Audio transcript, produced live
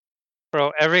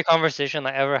Bro, every conversation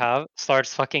I ever have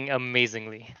starts fucking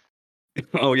amazingly.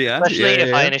 Oh yeah, Especially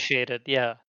if I yeah. initiate it,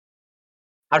 yeah.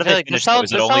 How I do feel they like finish though?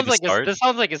 Is it only the start? this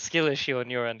sounds like a skill issue on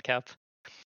your end, Cap.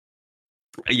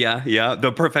 Yeah.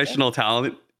 The professional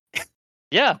talent.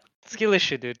 Yeah, skill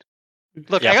issue, dude.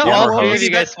 Look, Yeah, I got former all three of host.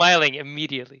 you guys smiling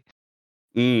immediately.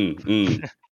 Okay,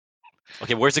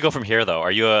 where's it go from here though?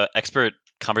 Are you a expert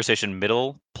conversation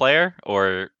middle player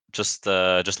or just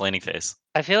laning phase?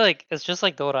 I feel like it's just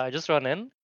like Dota. I just run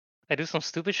in, I do some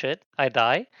stupid shit, I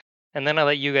die, and then I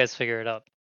let you guys figure it out.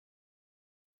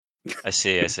 I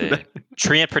see.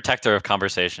 Treant protector of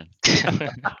conversation.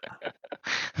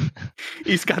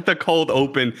 He's got the cold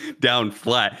open down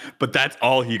flat, but that's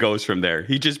all he goes from there.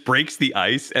 He just breaks the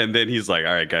ice, and then he's like,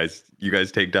 "All right, guys, you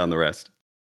guys take down the rest."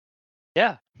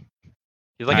 Yeah.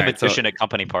 He's like All a right, magician at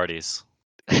company parties.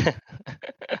 So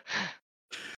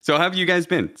how have you guys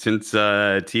been since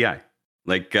TI?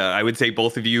 Like, I would say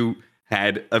both of you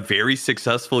had a very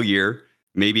successful year.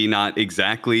 Maybe not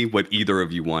exactly what either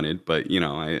of you wanted, but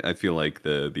I feel like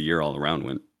the year all around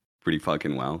went pretty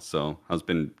fucking well. So how's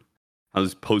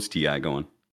post TI going?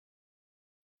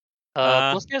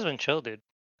 Uh, Post has been chill, dude.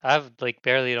 I've like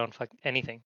barely done fuck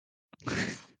anything.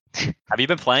 have you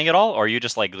been playing at all, or are you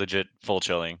just like legit full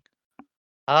chilling?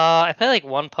 I play like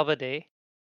one pub a day.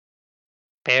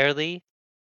 Barely.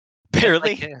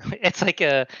 Barely. It's like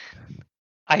a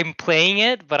I'm playing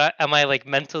it, but am I like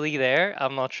mentally there?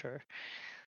 I'm not sure.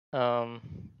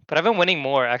 But I've been winning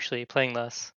more actually, playing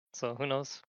less. So who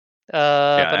knows?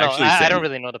 Yeah, But no, actually, I don't same.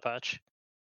 really know the patch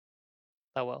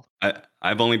that well.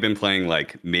 I've only been playing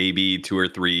like maybe 2 or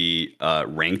 3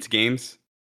 ranked games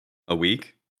a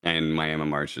week, and my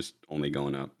MMR is just only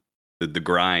going up. The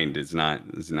grind is not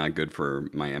good for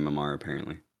my MMR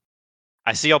apparently.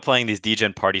 I see y'all playing these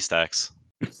degen party stacks.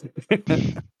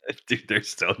 Dude, they're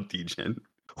so degen.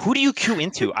 Who do you queue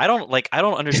into? I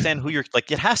don't understand who you're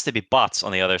like. It has to be bots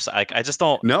on the other side. I just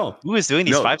don't. No, Who is doing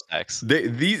these no. 5 stacks?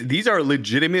 These are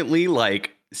legitimately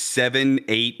like 7,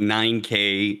 8,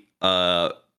 9K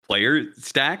player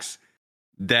stacks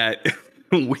that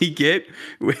we get,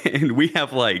 and we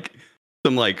have like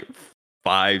some like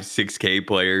 5, 6K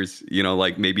players.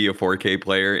 Like maybe a 4K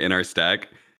player in our stack.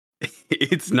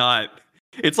 It's not.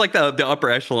 It's like the upper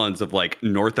echelons of like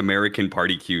North American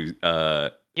party queue.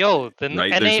 Yo, the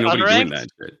Right? There's NA nobody doing unranked. that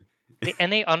shit. The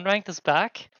NA unranked is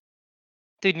back.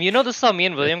 Dude, you know this is how me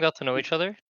and William got to know each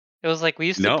other? It was like we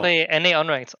used to No. play NA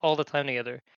unranked all the time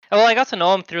together. Well, I got to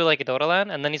know him through like a Dota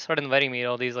LAN, and then he started inviting me to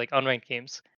all these like unranked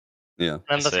games. Yeah.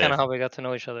 And that's see. kind of how we got to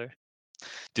know each other.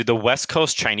 Dude, the West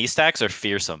Coast Chinese stacks are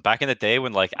fearsome. Back in the day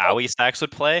when like Owie stacks would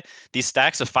play, these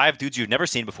stacks of 5 dudes you've never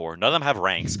seen before. None of them have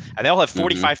ranks, and they all have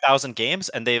 45,000 games,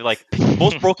 and they like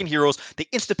most broken heroes. They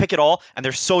insta pick it all, and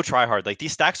they're so try hard. Like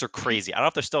these stacks are crazy. I don't know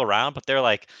if they're still around, but they're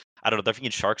like I don't know. They're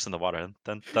freaking sharks in the water.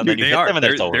 Then Dude, you they hit are. them, and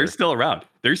it's They're over. still around.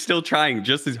 They're still trying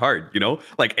just as hard.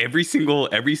 Like every single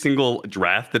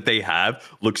draft that they have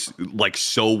looks like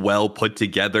so well put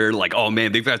together. Like, oh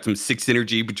man, they've got some sick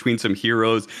synergy between some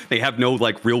heroes. They have no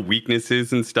like real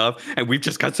weaknesses and stuff. And we've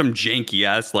just got some janky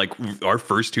ass like our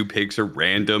first 2 picks are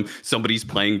random. Somebody's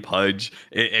playing Pudge,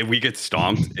 and we get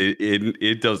stomped.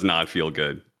 It does not feel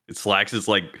good. Slacks is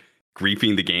like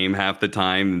griefing the game half the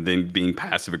time, and then being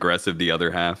passive aggressive the other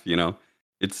half.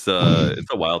 It's a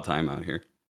wild time out here.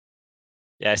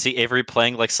 Yeah, I see Avery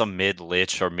playing like some mid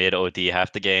lich or mid OD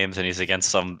half the games, and he's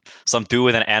against some dude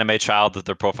with an anime child with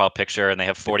their profile picture, and they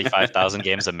have 45,000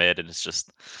 games of mid, and it's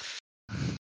just.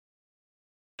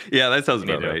 Yeah, that sounds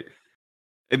about right.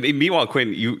 Meanwhile,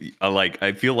 Quinn, you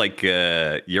I feel like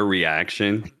your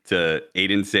reaction to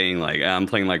Aiden saying like I'm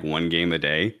playing like 1 game a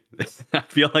day. I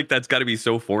feel like that's got to be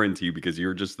so foreign to you because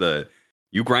you're just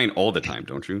you grind all the time,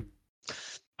 don't you?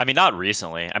 I mean, not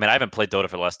recently. I mean, I haven't played Dota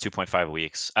for the last 2.5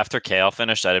 weeks. After KL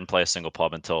finished, I didn't play a single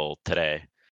pub until today.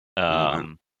 Oh, wow.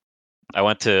 I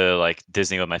went to like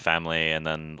Disney with my family, and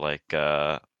then like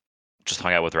just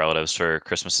hung out with relatives for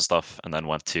Christmas and stuff, and then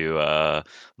went to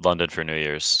London for New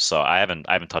Year's. So I haven't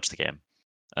touched the game.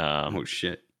 Oh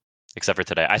shit. Except for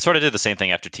today. I sort of did the same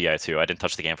thing after TI too. I didn't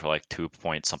touch the game for like 2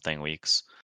 point something weeks.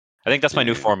 I think that's my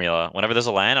new formula. Whenever there's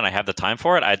a LAN and I have the time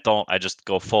for it, I just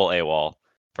go full AWOL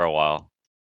for a while.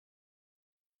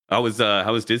 How was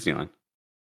Disneyland?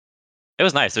 It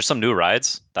was nice. There's some new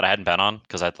rides that I hadn't been on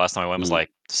because last time I went was like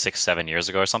 6-7 years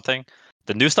ago or something.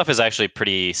 The new stuff is actually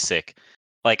pretty sick.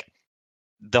 Like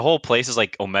the whole place is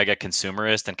like omega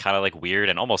consumerist and kind of like weird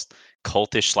and almost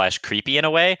cultish / creepy in a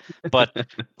way. But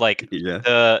like Yeah.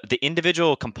 the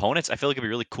individual components, I feel like it'd be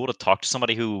really cool to talk to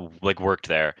somebody who like worked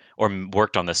there or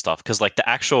worked on this stuff, because like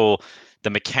the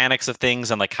mechanics of things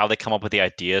and like how they come up with the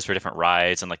ideas for different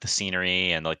rides and like the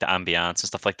scenery and like the ambiance and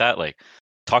stuff like that. Like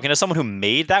talking to someone who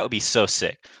made that would be so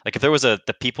sick. Like if there was the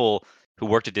people who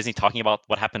worked at Disney talking about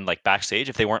what happened like backstage,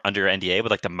 if they weren't under NDA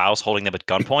with like the mouse holding them at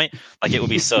gunpoint, like it would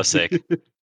be so sick.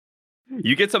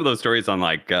 You get some of those stories on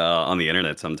like on the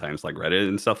internet sometimes, like Reddit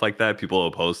and stuff like that. People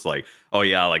will post like, "Oh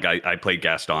yeah, like I played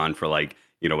Gaston for like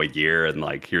a year, and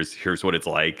like here's what it's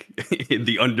like in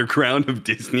the underground of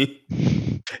Disney."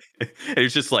 And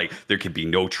it's just like there can be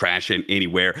no trash in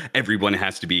anywhere. Everyone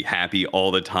has to be happy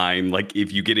all the time. Like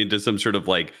if you get into some sort of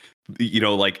like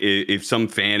like if some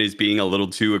fan is being a little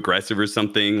too aggressive or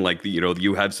something, like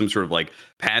you have some sort of like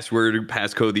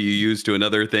passcode that you use to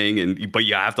another thing, but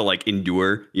you have to like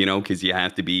endure, because you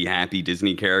have to be happy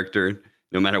Disney character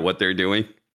no matter what they're doing.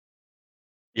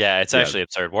 Yeah, it's Yeah. actually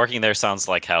absurd. Working there sounds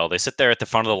like hell. They sit there at the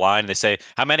front of the line and they say,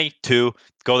 "How many? 2,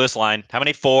 go this line. How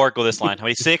many? 4, go this line. How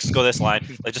many? 6, go this line."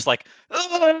 Like just like,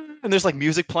 "Ah!" And there's like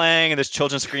music playing and there's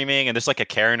children screaming and there's like a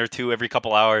Karen or two every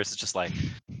couple hours. It's just like,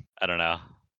 I don't know.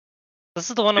 This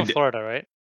is the one in And- Florida, right?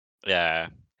 Yeah.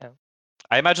 Yeah.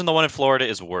 I imagine the one in Florida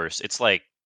is worse. It's like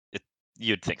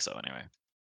you'd think so anyway.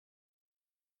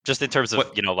 Just in terms of,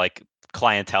 What? like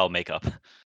clientele makeup.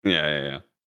 Yeah.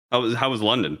 How was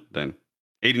London then?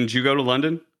 Aiden, did you go to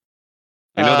London?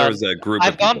 I know there was a group of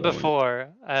I've gone people that went. before.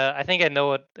 I think I know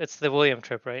what it's the William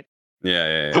trip, right?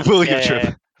 Yeah. The William Yeah, trip.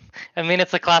 yeah. I mean,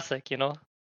 it's a classic,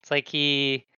 It's like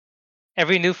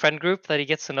every new friend group that he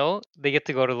gets to know, they get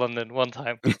to go to London one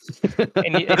time, and This is you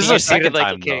our get treated second like a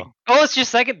time, king. though. Oh, it's your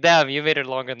second. Damn, you made it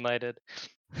longer than I did.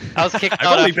 I was kicked I've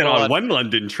out only after been on one. one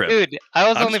London trip. Dude, I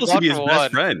was I'm only supposed to blocked be his for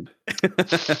best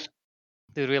one. friend.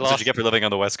 Dude, we That's what lost. you get for living on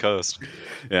the West Coast.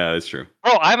 Yeah, that's true.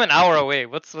 Bro, I'm an hour away.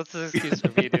 What's the excuse for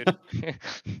me, dude?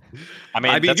 I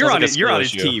mean, I mean, that you're sounds on like a it. You're skill on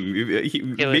his issue.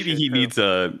 team. Skill Maybe issue, he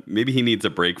true. needs a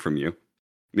break from you.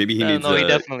 Maybe he needs. No, he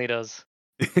definitely does.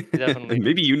 definitely.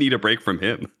 Maybe you need a break from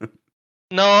him.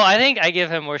 No, I think I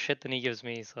give him more shit than he gives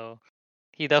me, so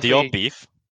he Do y'all definitely. beef?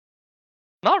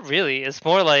 Not really. It's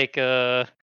more like I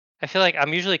feel like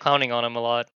I'm usually clowning on him a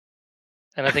lot,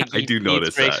 and I think I he do needs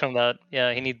notice breaks that. from that. Yeah,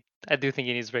 I do think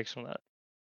he needs breaks from that.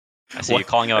 I see you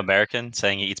calling him American,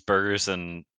 saying he eats burgers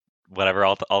and whatever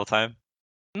all the time.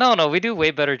 No, we do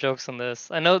way better jokes than this.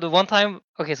 I know the one time.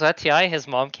 Okay, so at TI, his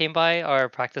mom came by our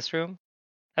practice room.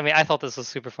 I mean, I thought this was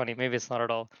super funny. Maybe it's not at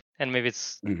all, and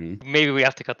maybe we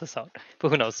have to cut this out, but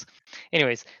who knows?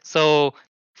 Anyways, so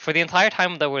for the entire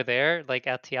time that we're there, like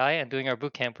at TI and doing our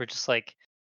boot camp, we're just like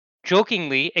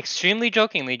jokingly, extremely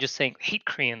jokingly, just saying hate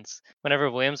Koreans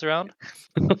whenever William's around.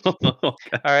 All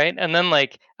right, and then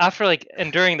like after like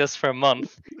enduring this for a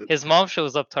month, his mom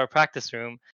shows up to our practice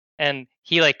room, and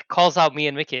he like calls out me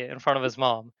and Mickey in front of his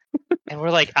mom, and we're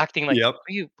like acting like, Yep.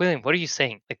 William, what are you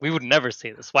saying? Like we would never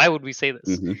say this. Why would we say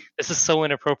this? Mhm. This is so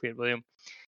inappropriate, William.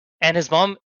 And his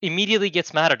mom immediately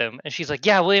gets mad at him, and she's like,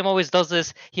 "Yeah, William always does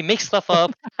this. He makes stuff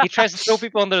up. He tries to throw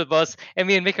people under the bus." And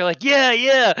me and Mick are like,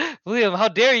 "Yeah, William, how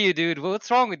dare you, dude?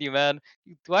 What's wrong with you, man?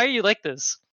 Why are you like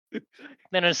this?"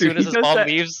 Then as Dude, soon as he his does mom that-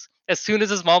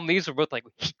 leaves, we're both like,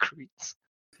 "He Koreans."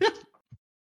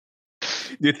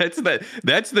 Dude,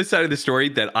 that's the side of the story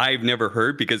that I've never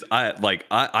heard, because I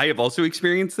have also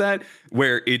experienced that,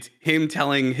 where it's him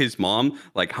telling his mom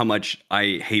like how much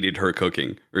I hated her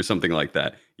cooking or something like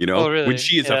that. Oh, When really?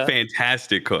 she is Yeah. a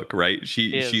fantastic cook, right?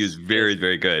 She is very, Yes.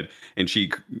 very good, and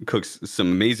she cooks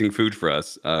some amazing food for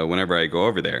us whenever I go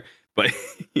over there. But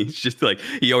he's just like,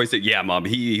 he always said, "Yeah, mom,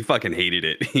 he fucking hated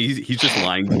it." He's just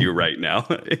lying to you right now.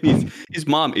 And his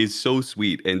mom is so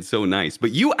sweet and so nice.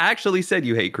 But you actually said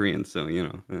you hate Koreans, so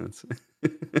that's When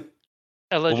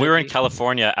we were in Allegedly.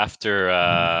 California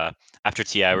after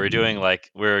TI,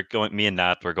 me and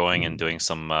Nat were going and doing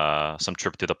some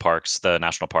trip through the parks, the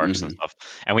national parks and Mhm. stuff.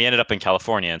 And we ended up in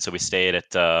California, and so we stayed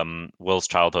at Will's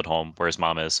childhood home where his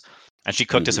mom is. And she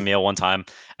cooked us a meal one time,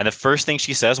 and the first thing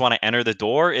she says when I enter the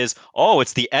door is, "Oh,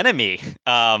 it's the enemy."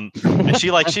 And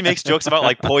she makes jokes about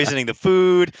like poisoning the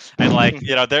food, and like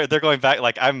they're going back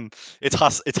like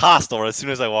it's hostile as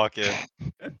soon as I walk in.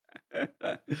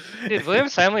 Dude,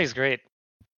 William's family is great.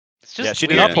 It's just Yeah, she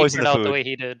did weird not he poison turned the out the food. way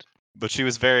he did. But she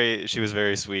was very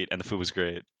sweet, and the food was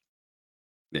great.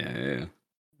 Yeah.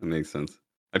 That makes sense.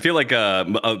 I feel like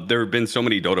there have been so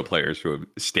many Dota players who have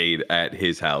stayed at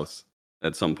his house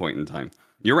at some point in time.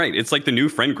 You're right. It's like the new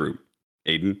friend group,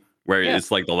 Aiden, where Yeah. it's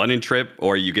like the London trip,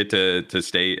 or you get to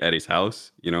stay at his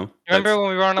house. Remember when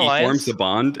we were on he Alliance? forms the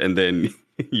bond, and then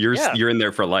you're in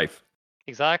there for life.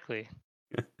 Exactly.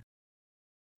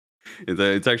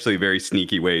 It's actually a very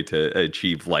sneaky way to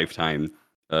achieve lifetime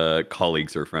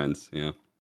colleagues or friends. Yeah.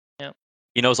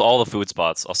 He knows all the food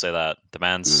spots. I'll say that. The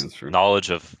man's That's true.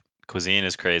 knowledge of cuisine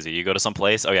is crazy. You go to some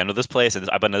place, oh yeah, I know this place, and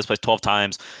I've been to this place 12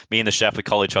 times. Me and the chef, we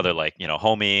call each other like,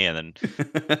 homie, and then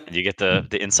you get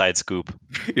the inside scoop.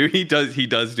 He does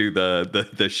do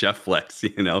the chef flex,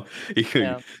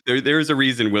 Yeah. There's a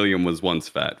reason William was once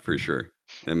fat, for sure.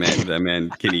 That man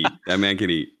can eat. That man can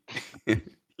eat.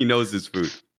 He knows his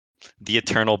food. The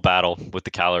eternal battle with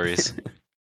the calories.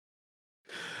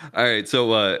 All right,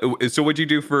 so what'd you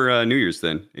do for New Year's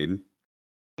then, Aiden?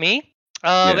 Me?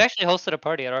 Yeah. We actually hosted a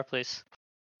party at our place.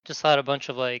 Just had a bunch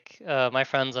of like my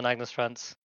friends and Agnes'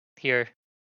 friends here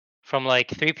from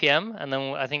like 3 p.m. and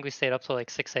then I think we stayed up till like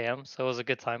 6 a.m. So it was a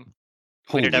good time.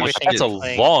 Holy did everything. That's a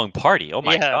Playing. long party. Oh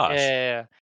my Yeah, gosh. yeah.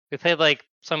 We played like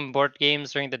some board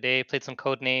games during the day. Played some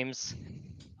code names.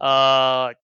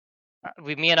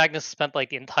 Me and Agnes spent like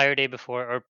the entire day before,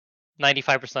 or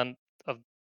 95% of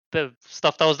the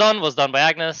stuff that was done by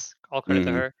Agnes. All credit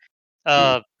to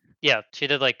her. Yeah, she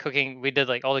did like cooking. We did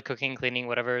like all the cooking, cleaning,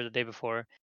 whatever the day before.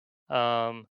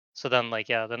 So then like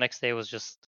the next day was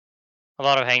just a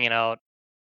lot of hanging out,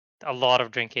 a lot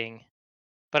of drinking.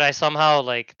 But I somehow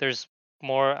like there's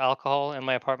more alcohol in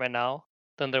my apartment now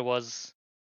than there was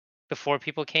before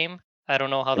people came. I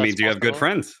don't know how It that's means you have good possible.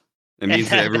 friends. It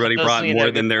means that everybody brought more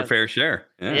than their fair share.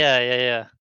 Yeah.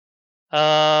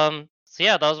 So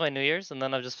yeah, that was my New Year's, and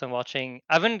then I've just been watching.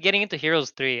 I've been getting into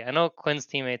Heroes 3. I know Quinn's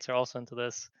teammates are also into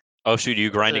this. Oh shoot, you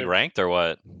grinding ranked or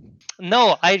what?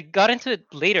 No, I got into it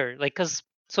later, like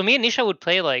so me and Nisha would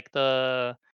play like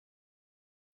the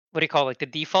like the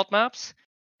default maps,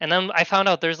 and then I found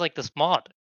out there's like this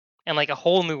mod, and like a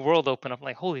whole new world opened up. I'm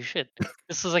like, holy shit,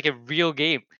 this is like a real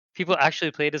game. People actually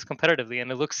play this competitively,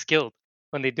 and it looks skilled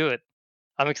when they do it.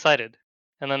 I'm excited,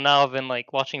 and then now I've been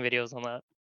like watching videos on that,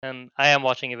 and I am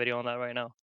watching a video on that right now.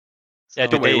 Yeah,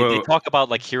 dude, they talk about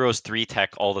like Heroes 3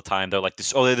 tech all the time. They're like,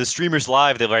 the streamer's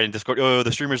live. They write in Discord, oh,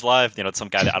 the streamer's live. Some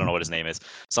guy that I don't know what his name is.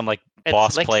 Some like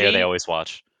boss player they always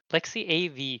watch. Lexi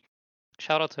AV.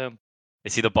 Shout out to him.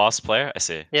 Is he the boss player? I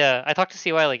see. Yeah, I talked to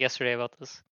CY like yesterday about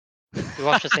this. We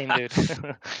watched the same dude.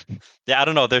 Yeah, I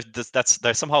don't know.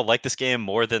 They somehow like this game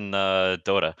more than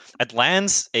Dota. At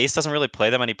LANs, Ace doesn't really play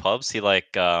that many pubs. He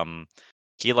like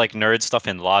nerds stuff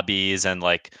in lobbies and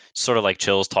like sort of like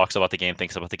chills, talks about the game,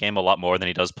 thinks about the game a lot more than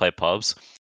he does play pubs.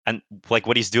 And like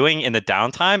what he's doing in the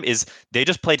downtime is they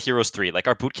just played Heroes 3. Like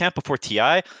our boot camp before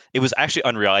TI, it was actually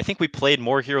unreal. I think they played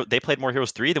more Heroes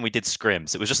 3 than we did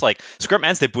scrims. It was just like scrim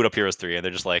ends, they boot up Heroes 3 and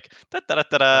they're just like da da da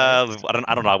da da.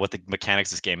 I don't know what the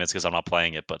mechanics of this game is because I'm not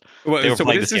playing it, but they were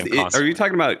playing this game constantly. Are you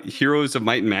talking about Heroes of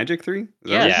Might and Magic 3?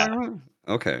 Yeah.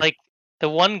 Okay. Like the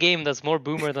one game that's more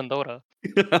boomer than Dota.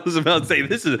 I was about to say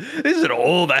this is an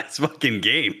old ass fucking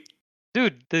game.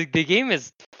 Dude, the game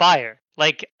is fire.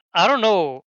 Like I don't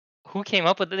know who came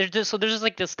up with it. There's just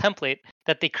like this template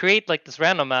that they create like this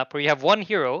random map where you have one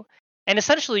hero, and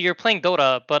essentially you're playing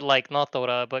Dota, but like not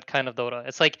Dota, but kind of Dota.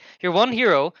 It's like you're one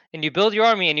hero and you build your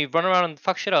army and you run around and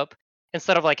fuck shit up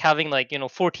instead of like having like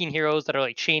 14 heroes that are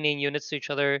like chaining units to each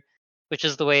other, which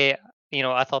is the way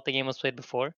I thought the game was played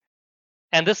before.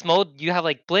 And this mode, you have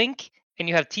like blink and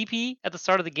you have TP at the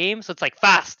start of the game, so it's like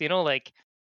fast, like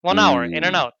 1 hour in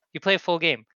and out. You play a full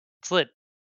game. It's lit.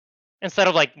 Instead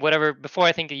of like whatever before,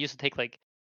 I think it used to take like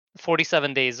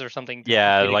 47 days or something.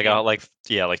 Yeah, like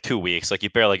 2 weeks. Like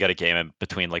you barely get a game in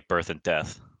between like birth and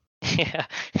death. Yeah,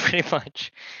 pretty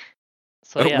much.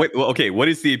 So yeah. Wait, okay, what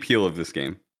is the appeal of this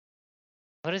game?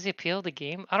 What is the appeal of the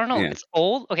game? I don't know. Yeah. It's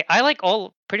old. Okay, I like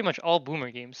pretty much all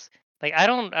boomer games. Like I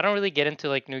don't really get into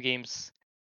like new games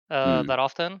that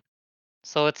often.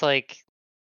 So it's like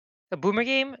a boomer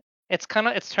game. It's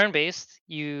turn based.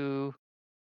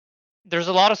 There's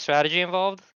a lot of strategy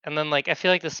involved, and then like I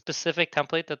feel like the specific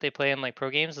template that they play in like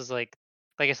pro games is like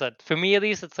I said, for me at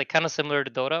least, it's like kind of similar to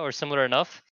Dota or similar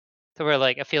enough to where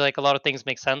like I feel like a lot of things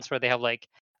make sense where they have like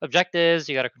objectives,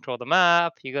 you got to control the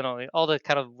map, all the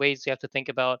kind of ways you have to think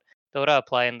about Dota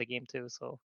apply in the game too.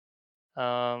 So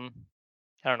I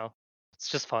don't know, it's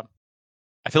just fun.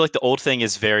 I feel like the old thing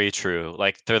is very true.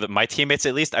 Like my teammates,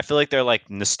 at least, I feel like they're like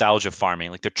nostalgia farming.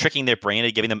 Like they're tricking their brain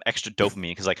into giving them extra dopamine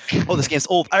because like, oh, this game's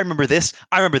old. I remember this.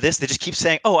 They just keep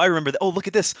saying, oh, I remember that. Oh, look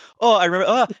at this. Oh, I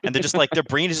remember. And they're just like their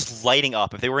brain is just lighting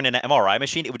up. If they were in an MRI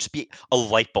machine, it would just be a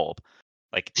light bulb.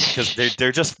 Like, because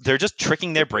they're just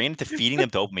tricking their brain into feeding them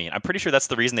dopamine. I'm pretty sure that's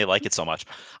the reason they like it so much.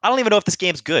 I don't even know if this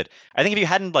game's good. I think if you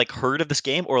hadn't like heard of this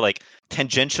game or like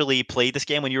tangentially played this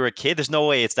game when you were a kid, there's no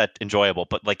way it's that enjoyable.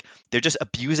 But like they're just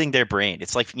abusing their brain.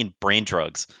 It's like brain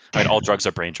drugs. I mean, all drugs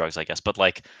are brain drugs, I guess. But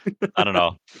like, I don't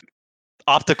know,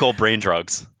 optical brain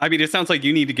drugs. I mean, it sounds like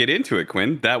you need to get into it,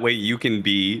 Quinn. That way you can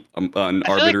be an I feel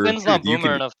arbiter. like Quinn's not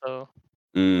boomer enough though.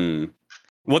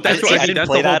 Well, that's what I mean. That's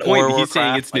the whole point. He's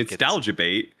saying it's like nostalgia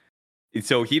bait,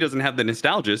 so he doesn't have the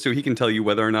nostalgia, so he can tell you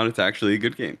whether or not it's actually a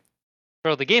good game.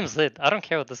 Bro, the game's lit. I don't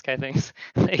care what this guy thinks.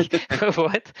 Like,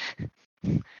 what?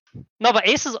 No, but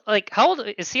Ace is like, how old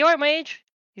is CY? My age?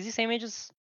 Is he same age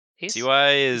as Ace? CY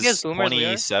You guys is boomers, we are?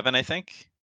 27, I think.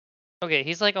 Okay,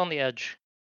 he's like on the edge.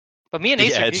 But me and The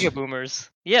Ace are edge. giga boomers.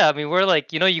 Yeah, I mean we're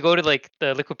like, you know, you go to like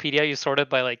the Wikipedia, you sort it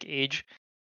by like age.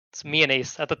 It's me and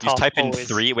Ace at the You top. type in always.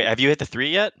 3. Wait, have you hit the 3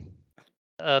 yet?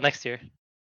 Next year.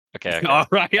 Okay. All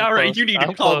right. close. You need to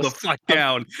I'm calm the close. fuck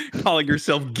down. Calling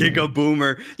yourself Giga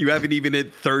Boomer. You haven't even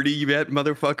hit 30 yet,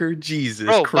 motherfucker. Jesus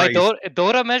Bro, Christ. by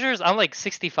Dota measures, I'm like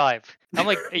 65. I'm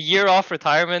like a year off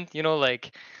retirement. You know,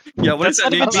 like. Yeah, what That's does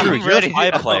that not even mean? true. You're a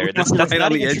 5 player. That's Right not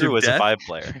on the even edge true of as a death. 5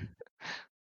 player.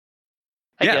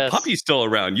 I Yeah, guess. Puppy's still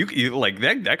around. You like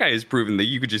that guy has proven that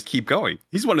you could just keep going.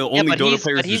 He's one of the only but Dota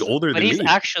players who's older than me. But he's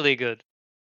actually good.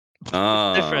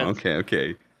 Oh, different.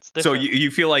 okay. It's So different.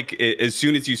 you feel like as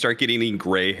soon as you start getting any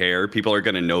gray hair, people are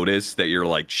gonna notice that you're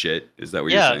like shit. Is that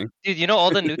what you're saying? Dude, you know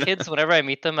all the new kids. Whenever I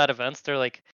meet them at events, they're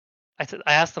like, I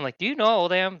asked them like, "Do you know how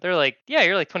old I am?" They're like, "Yeah,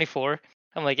 you're like 24."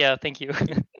 I'm like, "Yeah, thank you."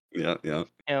 Yeah. Yeah.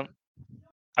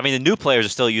 I mean, the new players are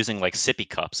still using like sippy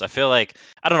cups. I feel like,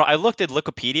 I don't know. I looked at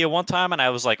Wikipedia one time and I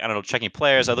was like, I don't know, checking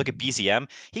players. I look at BZM.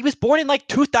 He was born in like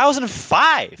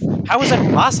 2005. How is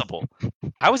that possible?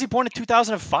 How was he born in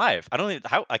 2005? I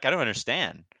don't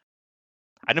understand.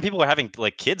 I know people were having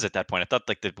like kids at that point. I thought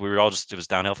like that we were all just, it was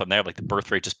downhill from there. Like the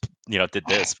birth rate just, did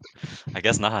this. I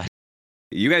guess not.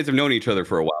 You guys have known each other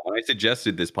for a while. When I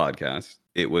suggested this podcast,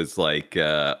 it was like,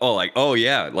 oh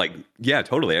yeah,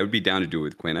 totally. I would be down to do it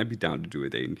with Quinn. I'd be down to do it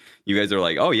with Aiden. You guys are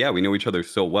like, oh yeah, we know each other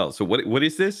so well. So what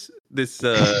is this this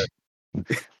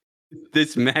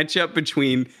matchup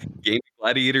between Gaming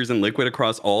Gladiators and Liquid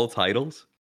across all titles?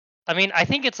 I mean, I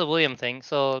think it's a William thing.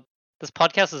 So this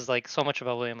podcast is like so much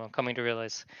about William. I'm coming to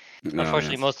realize.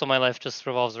 Unfortunately, most of my life just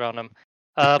revolves around him.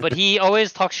 But he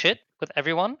always talks shit with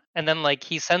everyone, and then like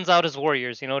he sends out his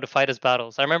warriors, to fight his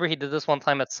battles. I remember he did this one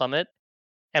time at Summit,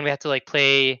 and we had to like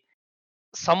play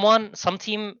some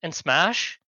team in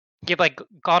Smash. He like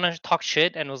gone and talked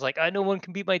shit and was like, no one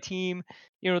can beat my team.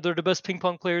 They're the best ping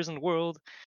pong players in the world.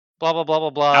 Blah blah blah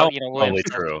blah blah. Probably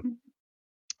true.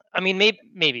 I mean,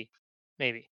 maybe,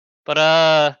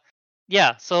 but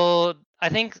yeah. So I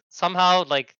think somehow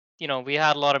like we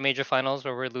had a lot of major finals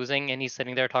where we're losing, and he's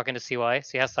sitting there talking to CY,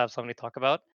 so he has to have something to talk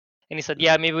about. And he said,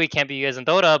 yeah, maybe we can't beat you guys in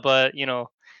Dota, but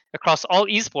across all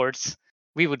esports,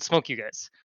 we would smoke you guys.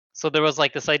 So there was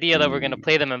like this idea that we're going to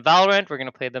play them in Valorant, we're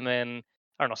going to play them in,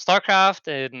 I don't know, StarCraft,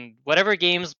 and whatever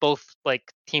games both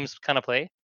like teams kind of play,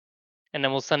 and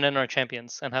then we'll send in our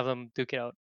champions and have them duke it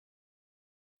out.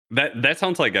 That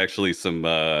sounds like actually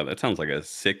that sounds like a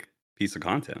sick piece of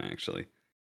content actually.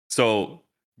 So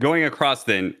going across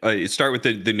then, start with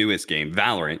the newest game,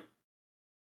 Valorant.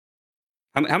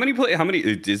 How many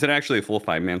is it actually a full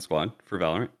 5-man squad for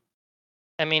Valorant?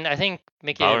 I mean, I think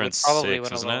Mickey would probably 6,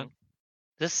 win isn't alone. it?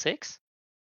 This 6?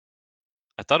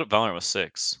 I thought Valorant was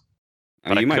 6.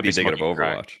 But you might be thinking of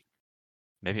Overwatch.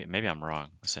 Maybe I'm wrong.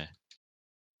 Let's see.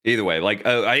 Either way, like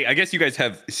I guess you guys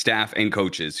have staff and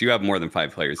coaches. So you have more than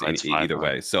 5 players either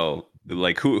way. So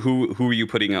like who are you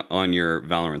putting on your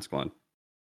Valorant squad?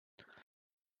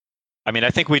 I mean,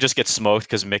 I think we just get smoked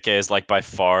because Mickey is like by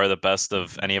far the best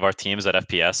of any of our teams at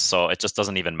FPS, so it just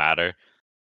doesn't even matter.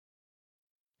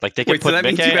 Like they can put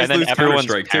Mickey and then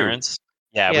everyone's parents. Too.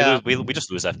 Yeah, we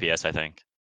just lose FPS, I think.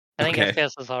 I think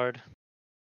FPS is hard.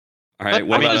 All right,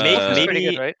 what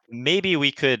about maybe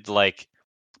we could like,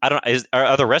 I don't know.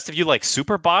 Are the rest of you like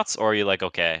super bots, or are you like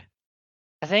okay?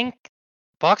 I think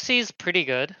Boxy's pretty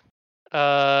good.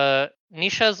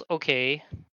 Nisha's okay.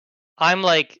 I'm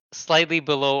like slightly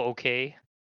below okay.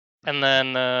 And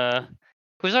then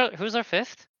who's our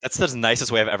 5th? That's the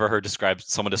nicest way I've ever heard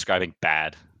someone describing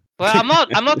bad. Well, I'm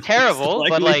not terrible,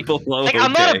 but like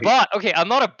I'm not a bot. Okay, I'm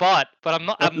not a bot, but I'm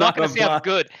not gonna say I'm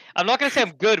good. I'm not gonna say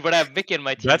I'm good when I have Mickey in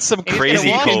my team. That's some crazy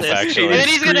hope, actually. And then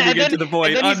he's gonna get to the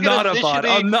point. I'm not a bot.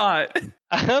 I'm not.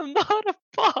 I'm not a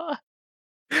bot.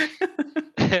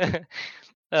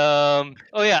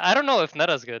 Oh yeah, I don't know if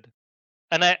Neta's good,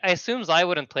 and I assume Zai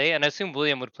wouldn't play, and I assume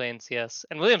William would play in CS,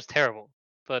 and William's terrible,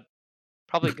 but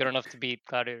probably good enough to beat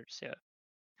Gladiators. Yeah.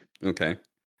 Okay.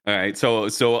 All right. So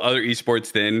other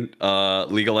esports then,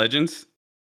 League of Legends.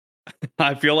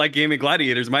 I feel like Gaming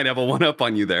Gladiators might have a one up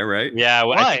on you there, right? Yeah,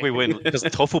 I think Why? we win because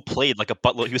Tofu played like a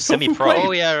buttload. He was Tofu semi-pro. played.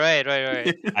 Oh yeah, right.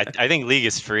 I think League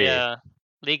is free. Yeah,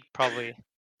 League probably,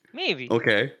 maybe.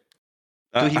 Okay.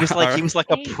 Dude, he was like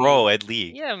a pro at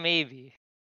League. Yeah, maybe.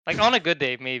 Like on a good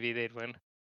day, maybe they'd win.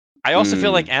 I also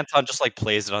feel like Anton just like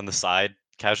plays it on the side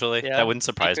casually. Yeah, That wouldn't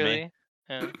surprise me. secretly.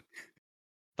 Yeah,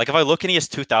 Like if I look at his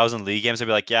 2000 League games, I'd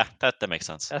be like, yeah, that makes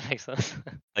sense. that makes sense.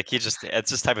 Like it's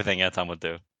just type of thing Anton would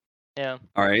do. Yeah,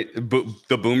 All right.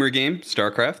 The Boomer game,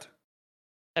 StarCraft.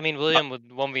 I mean William would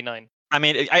 1v9. I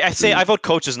mean, I say I vote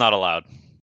coach is not allowed.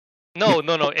 No.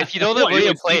 If you don't let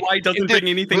William play, Why doesn't dude, bring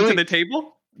anything to the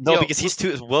table? No, Yo,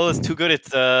 because Will is too good at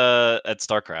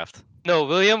StarCraft. No,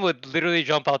 William would literally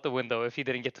jump out the window if he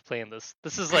didn't get to play in this.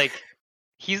 This is like,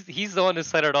 he's the one who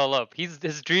set it all up. His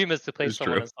dream is to play It's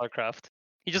someone true. in StarCraft.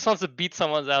 He just wants to beat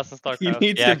someone's ass in He StarCraft.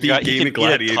 needs Yeah, to beat he can Gaming beat a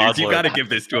Gladiators. You toddler. got to give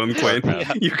this to him, Quinn.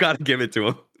 Yeah. You got to give it to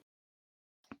him.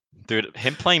 Dude,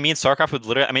 him playing me in StarCraft would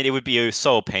literally, I mean, it would be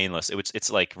so painless.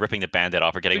 It's like ripping the bandit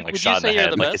off or getting like Would you shot in say the you're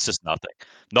head. the Like best? it's just nothing.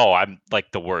 No, I'm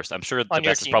like the worst. I'm sure the On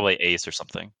your best is team? probably Ace or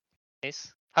something.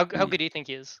 Ace. How good do you think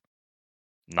he is?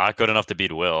 Not good enough to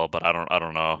beat Will, but I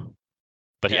don't know.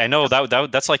 But Yeah. I know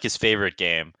that's like his favorite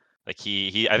game. Like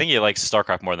I think he likes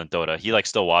StarCraft more than Dota. He like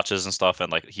still watches and stuff,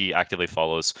 and like he actively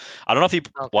follows. I don't know if he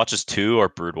Okay. watches 2 or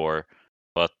Brood War,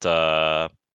 but I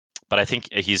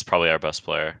think he's probably our best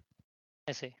player.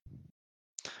 I see.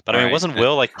 But I mean, Alright. wasn't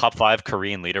Will like top 5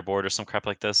 Korean leaderboard or some crap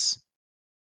like this?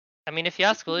 I mean, if you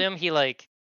ask William, he like,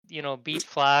 beat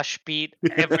Flash, beat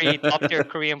every top tier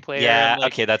Korean player. Yeah, and,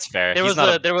 like, okay, that's fair. There He's was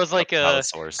not there was like a valid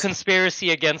source. conspiracy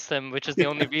against him, which is the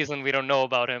only reason we don't know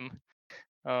about him.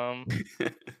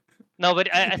 No,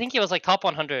 but I think he was like top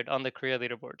 100 on the Korea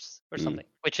leaderboards or something,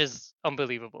 which is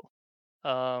unbelievable.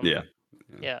 Yeah.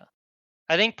 Yeah.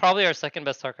 I think probably our second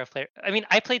best StarCraft player. I mean,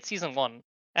 I played season 1.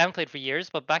 I haven't played for years,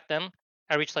 but back then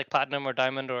I reached like platinum or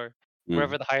diamond or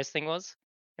wherever the highest thing was.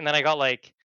 And then I got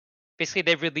like, basically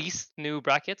they released new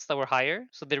brackets that were higher.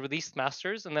 So they released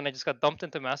masters, and then I just got dumped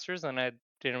into masters, and I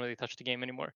didn't really touch the game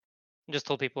anymore. I just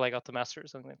told people I got the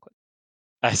masters and then quit.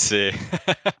 I see.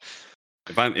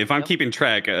 If I'm keeping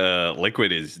track,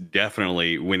 Liquid is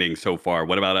definitely winning so far.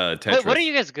 What about Tetris? What are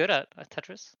you guys good at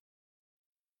Tetris?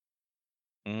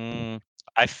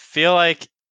 I feel like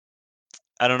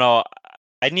I don't know.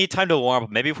 I need time to warm up.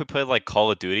 Maybe if we play like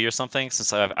Call of Duty or something,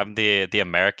 since I'm the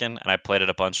American and I played it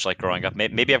a bunch like growing up.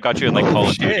 Maybe I've got you in like Call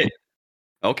of Duty.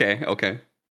 Okay. Okay.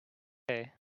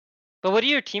 But what do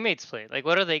your teammates play? Like,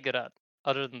 what are they good at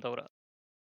other than Dota?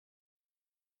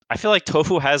 I feel like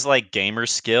Tofu has like gamer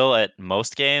skill at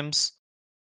most games.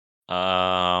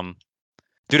 Dude,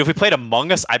 if we played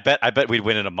Among Us, I bet we'd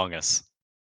win in Among Us.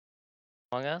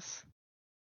 Among Us?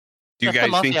 Do you That's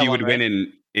the guys think Mafia you would one,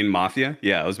 win in Mafia?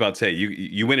 Yeah, I was about to say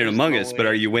you win in There's Among no Us, but are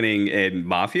way. you winning in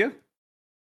Mafia?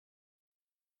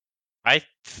 I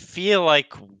feel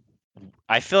like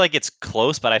it's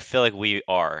close, but I feel like we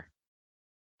are.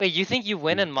 Wait, you think you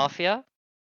win in Mafia?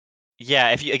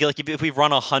 Yeah, if we run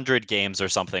 100 games or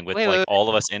something with Wait, all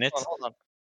of us in it. hold on.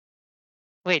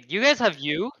 Wait, you guys have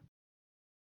you?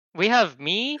 We have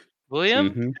me,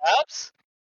 William, Jabs,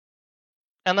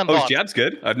 and then Oh, Box. Jab's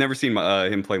good. I've never seen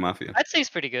him play Mafia. I'd say he's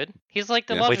pretty good. He's like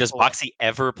the Yeah. logical Wait, does one. Boxy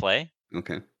ever play?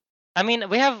 Okay. I mean,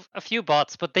 we have a few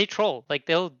bots, but they troll. Like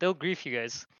they'll grief you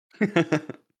guys. Like,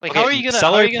 Okay, how are you gonna?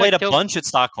 Celery played a bunch at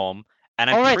Stockholm, and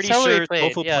I'm pretty sure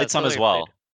Tofu played some as well.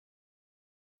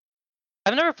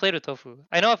 I've never played with Tofu.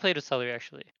 I know I played with Celery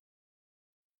actually.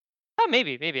 Oh,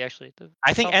 maybe actually.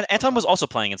 I think Anton was also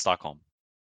playing in Stockholm.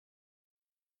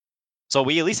 So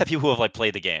we at least have people who have like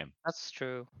played the game. That's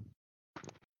true.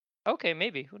 Okay,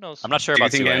 maybe. Who knows? I'm not sure Do you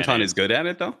about think CYNA. Anton is good at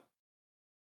it though?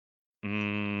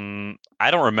 I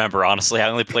don't remember honestly. I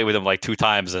only played with him like 2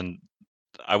 times, and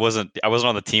I wasn't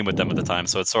on the team with them at the time,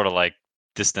 so it's sort of like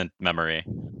distant memory.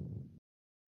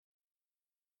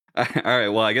 All right.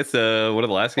 Well, I guess what are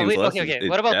the last games left? Okay.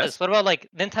 What about this? What about like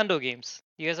Nintendo games?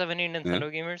 You guys have any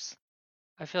Nintendo gamers?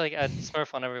 I feel like I'd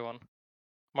smurf on everyone.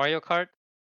 Mario Kart?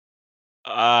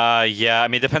 Yeah. I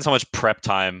mean, it depends how much prep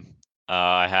time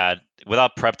I had.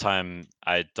 Without prep time,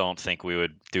 I don't think we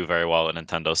would do very well at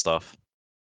Nintendo stuff.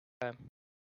 Okay.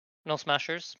 No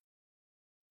Smashers?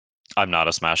 I'm not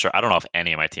a Smasher. I don't know if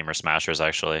any of my team are Smashers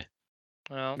actually.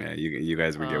 No. Yeah, you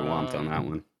guys would get whomped on that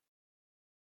one.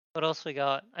 What else we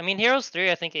got? I mean, Heroes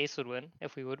 3, I think Ace would win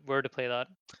if we were to play that.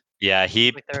 Yeah,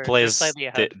 he Like they're plays.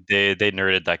 slightly They ahead.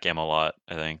 nerded that game a lot,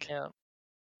 I think. Yeah.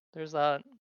 There's that. I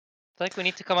feel like we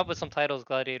need to come up with some titles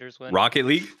Gladiators win. Rocket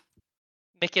League?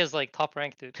 Mickey is like top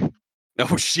ranked, dude.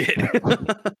 Oh shit.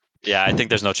 Yeah, I think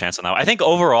there's no chance on that. I think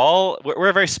overall we're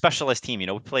a very specialized team. You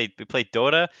know, we play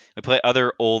Dota, we play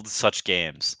other old such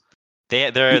games.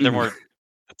 They're more.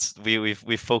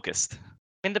 We've focused.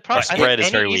 I mean, the Our problem. I think spread is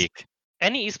very weak.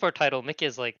 any esport title, Mickey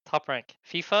is like top rank.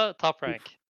 FIFA, top rank.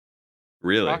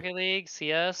 Really? Rocket League,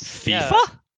 CS.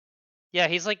 FIFA? Yeah,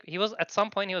 he was at some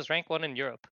point he was rank 1 in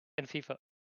Europe in FIFA.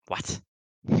 What?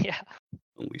 Yeah.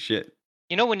 Holy shit.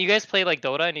 You know when you guys play like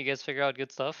Dota and you guys figure out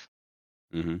good stuff,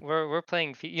 we're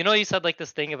playing. You know, you said like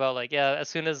this thing about like as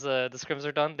soon as the scrims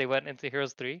are done, they went into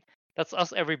Heroes 3. That's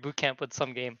us every boot camp with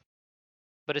some game,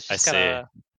 but it's just kind of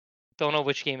don't know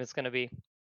which game it's gonna be.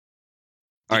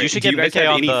 You should get Mickey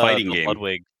on the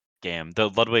Ludwig game, the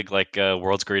Ludwig like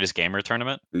World's Greatest Gamer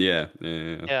tournament. Yeah.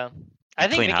 I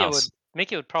think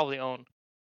Mickey would probably own.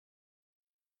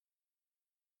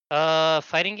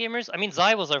 Fighting gamers. I mean,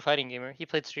 Zai was our fighting gamer. He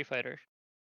played Street Fighter.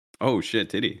 Oh shit,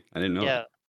 did he? I didn't know. Yeah.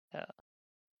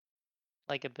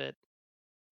 Like a bit.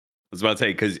 I was about to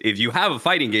say, because if you have a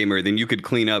fighting gamer, then you could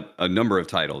clean up a number of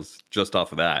titles just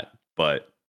off of that. But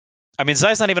I mean,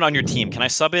 Zai's not even on your team. Can I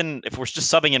sub in? If we're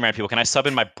just subbing in random people, can I sub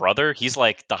in my brother? He's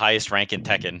like the highest rank in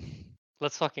Tekken.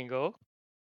 Let's fucking go.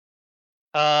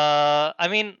 I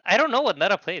mean, I don't know what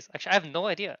Neta plays. Actually, I have no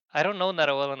idea. I don't know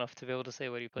Neta well enough to be able to say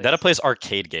what he plays. Neta plays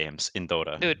arcade games in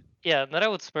Dota. Dude, yeah,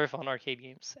 Neta would smurf on arcade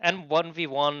games and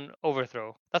 1v1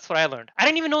 overthrow. That's what I learned. I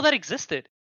didn't even know that existed.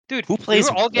 Dude, who plays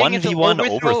 1v1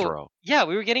 overthrow? Yeah,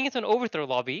 we were getting into an overthrow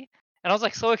lobby, and I was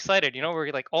like so excited. You know,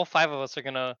 we're like all 5 of us are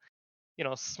gonna,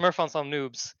 smurf on some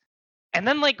noobs, and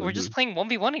then like we're just playing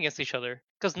 1v1 against each other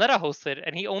because Neta hosted,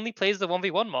 and he only plays the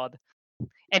 1v1 mod,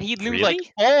 and he knew like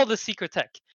all the secret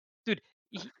tech, dude.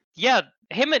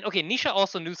 Him and Nisha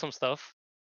also knew some stuff,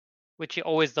 which he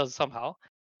always does somehow,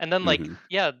 and then like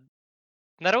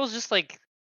Neta was just like, I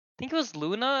think it was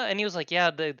Luna, and he was like,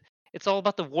 it's all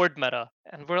about the ward meta.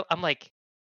 And I'm like,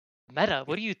 meta?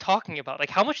 What are you talking about? Like,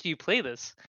 how much do you play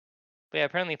this? But yeah,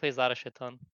 apparently he plays that a shit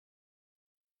ton.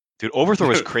 Dude,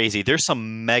 Overthrow is crazy. There's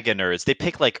some mega nerds. They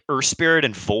pick like Earth Spirit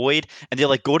and Void, and they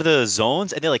like go to the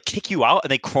zones, and they like kick you out,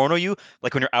 and they chrono you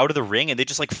like when you're out of the ring, and they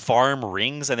just like farm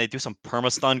rings, and they do some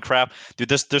perma-stun crap. Dude,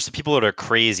 there's some people that are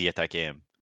crazy at that game.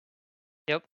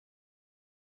 Yep.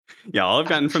 Yeah, all I've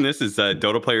gotten from this is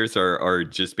Dota players are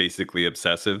just basically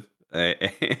obsessive.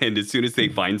 And as soon as they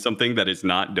find something that is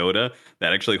not Dota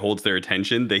that actually holds their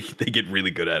attention, they get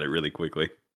really good at it really quickly.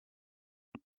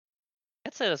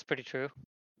 I'd say that's pretty true.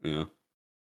 Yeah.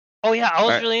 Oh yeah, I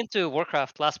was really into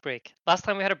Warcraft last break. Last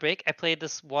time we had a break, I played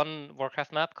this one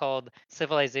Warcraft map called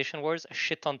Civilization Wars, a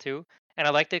shit ton too, and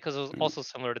I liked it because it was also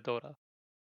similar to Dota.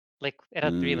 Like it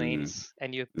had 3 lanes,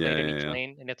 and you played in each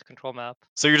lane, and you had to control map.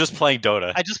 So you're just playing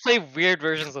Dota. I just play weird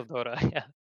versions of Dota. Yeah.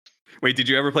 Wait, did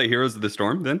you ever play Heroes of the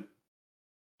Storm then?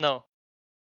 No.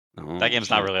 Oh, that game's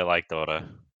not really like Dota.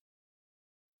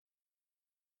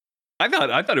 I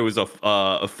thought it was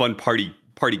a fun party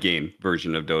game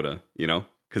version of Dota, you know?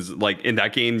 Because like in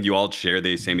that game, you all share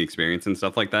the same experience and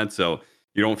stuff like that, so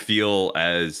you don't feel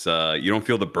as you don't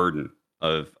feel the burden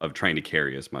of trying to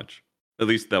carry as much. At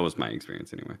least that was my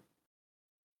experience anyway.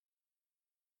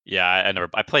 Yeah,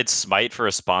 I played Smite for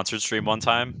a sponsored stream one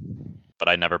time, but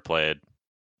I never played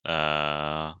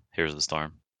Heroes of the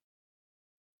Storm.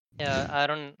 Yeah, I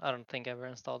don't think I ever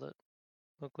installed it.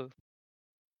 No clue.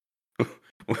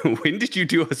 When did you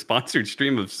do a sponsored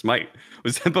stream of Smite?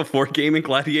 Was that before Gaming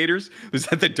Gladiators? Was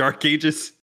that the Dark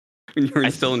Ages when you were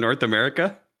still in North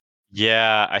America?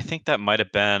 Yeah, I think that might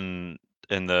have been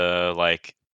in the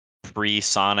like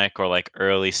pre-Sonic or like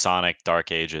early Sonic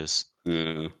Dark Ages.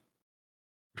 Yeah.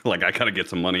 Like I gotta get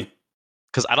some money.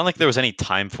 Because I don't think there was any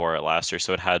time for it last year,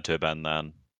 so it had to have been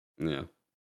then. Yeah.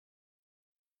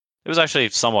 It was actually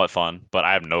somewhat fun, but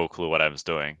I have no clue what I was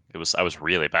doing. I was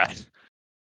really bad.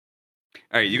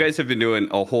 All right, you guys have been doing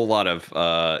a whole lot of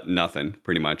nothing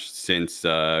pretty much since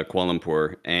Kuala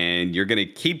Lumpur, and you're gonna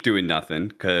keep doing nothing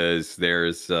because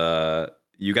there's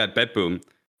you got Bet Boom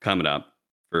coming up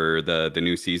for the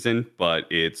new season, but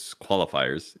it's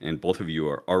qualifiers, and both of you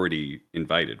are already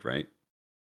invited, right?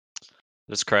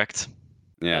 That's correct.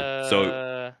 Yeah. So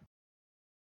is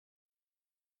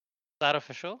that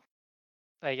official?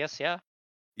 I guess yeah.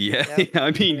 Yeah,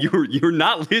 I mean you're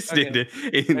not listed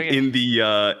in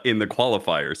the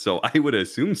qualifier, so I would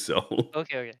assume so.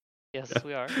 Okay. Yes,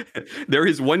 we are. There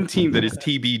is one team that is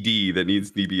TBD that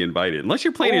needs to be invited, unless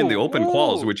you're playing in the open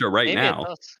quals, which are right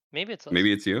now. Maybe it's us.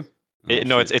 Maybe it's you. It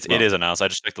is announced. I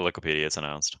just checked the Wikipedia. It's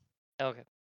announced. Okay.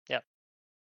 Yeah.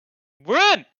 We're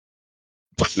in.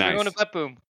 Nice. We're going to Bet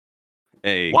Boom.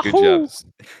 Hey, Wahoo! Good job.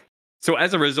 So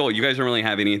as a result, you guys don't really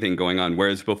have anything going on.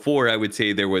 Whereas before, I would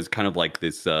say there was kind of like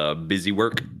this busy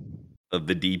work of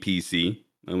the DPC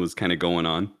that was kind of going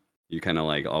on. You kind of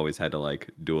like always had to like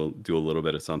do a little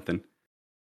bit of something.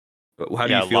 But how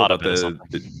do you feel about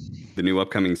the new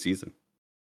upcoming season?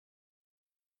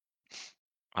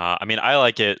 I mean, I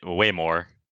like it way more.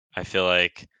 I feel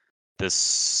like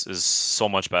this is so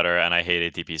much better, and I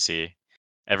hated DPC.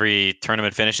 Every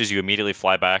tournament finishes, you immediately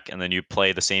fly back, and then you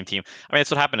play the same team. I mean,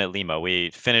 that's what happened at Lima. We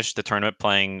finished the tournament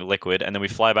playing Liquid, and then we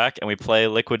fly back and we play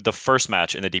Liquid the first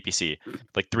match in the DPC,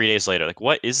 like 3 days later. Like,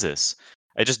 what is this?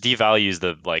 It just devalues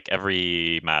the like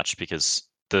every match because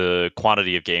the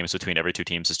quantity of games between every two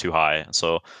teams is too high.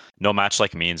 So no match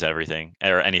like means everything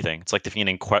or anything. It's like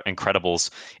defeating Incredibles.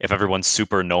 If everyone's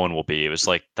super, no one will be. It was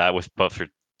like that with but for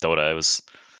Dota. It was,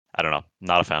 I don't know,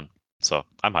 not a fan. So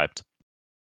I'm hyped.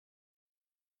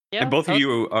 Yeah, and both of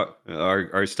you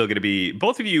are still going to be.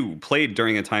 Both of you played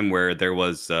during a time where there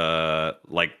was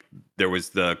like there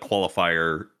was the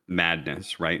qualifier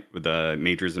madness, right, with the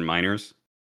majors and minors,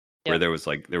 where there was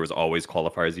always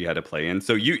qualifiers you had to play in.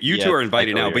 So you two are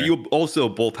invited now, but you also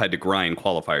both had to grind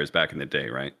qualifiers back in the day,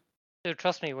 right? Dude,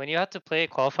 trust me, when you had to play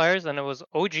qualifiers and it was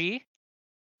OG,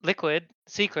 Liquid,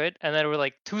 Secret, and then there were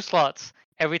like 2 slots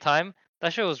every time,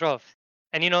 that shit was rough.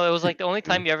 And it was like the only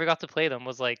time you ever got to play them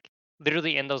was like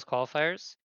literally in those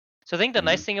qualifiers. So I think the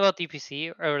nice thing about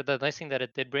DPC, or the nice thing that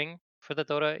it did bring for the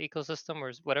Dota ecosystem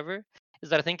or whatever, is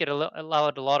that I think it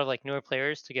allowed a lot of like newer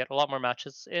players to get a lot more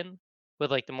matches in with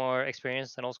like the more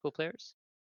experienced and old school players,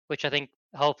 which I think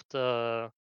helped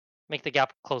make the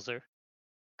gap closer.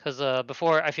 Because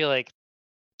before, I feel like,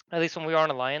 at least when we were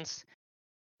on Alliance,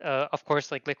 of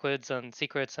course, like Liquids and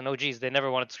Secrets and OGs, they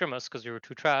never wanted to scrim us because we were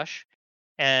too trash.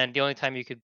 And the only time you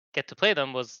could get to play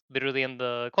them was literally in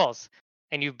the quals.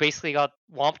 And you basically got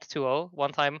womped 2-0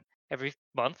 one time every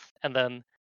month, and then,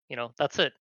 that's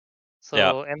it.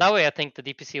 So, and that way, I think the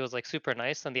DPC was like super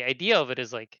nice, and the idea of it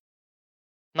is like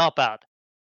not bad.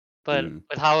 But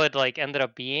with how it like ended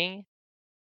up being,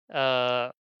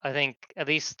 I think at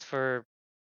least for,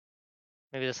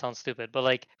 maybe this sounds stupid, but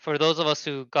like for those of us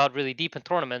who got really deep in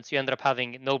tournaments, you ended up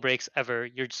having no breaks ever.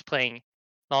 You're just playing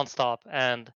nonstop,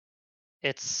 and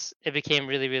it became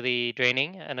really, really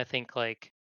draining. And I think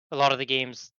like a lot of the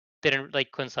games didn't,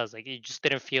 like Quinn says, like you just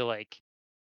didn't feel like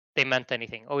they meant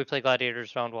anything. Oh, we play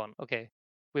Gladiators round 1. Okay,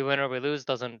 we win or we lose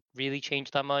doesn't really change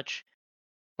that much.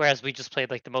 Whereas we just played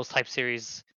like the most hype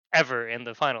series ever in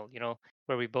the final,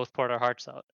 where we both poured our hearts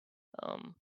out.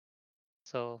 Um,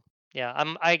 so yeah,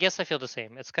 I guess I feel the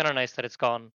same. It's kind of nice that it's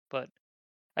gone, but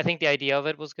I think the idea of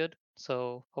it was good.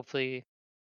 So hopefully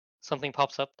something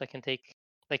pops up that can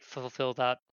fulfill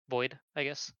that void, I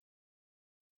guess.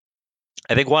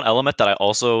 I think one element that I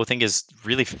also think is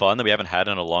really fun that we haven't had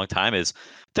in a long time is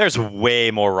there's way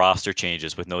more roster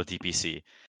changes with no DPC.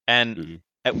 And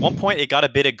at one point it got a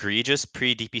bit egregious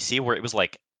pre-DPC where it was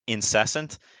like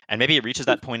incessant, and maybe it reaches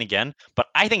that point again, but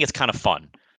I think it's kind of fun.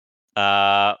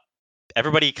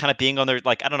 Everybody kind of being on their,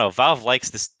 like, I don't know, Valve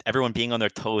likes this, everyone being on their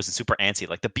toes and super antsy.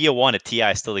 Like the BO1 at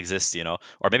TI still exists,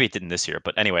 or maybe it didn't this year,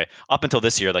 but anyway, up until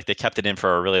this year, like they kept it in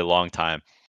for a really long time.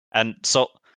 And so,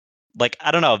 like,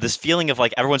 I don't know, this feeling of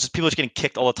like people just getting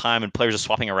kicked all the time and players just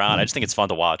swapping around. I just think it's fun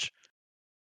to watch.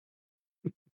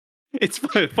 It's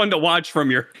fun to watch from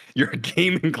your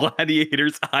gaming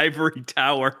gladiators ivory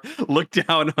tower. Look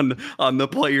down on the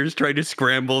players trying to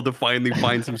scramble to finally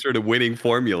find some sort of winning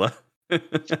formula.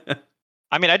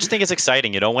 I mean, I just think it's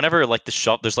exciting, whenever like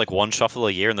there's like one shuffle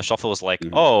a year, and the shuffle is like,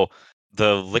 oh,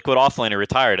 the Liquid offlaner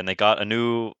retired and they got a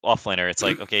new offlaner. It's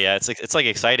like, okay, yeah, it's like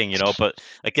exciting, but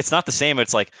like it's not the same.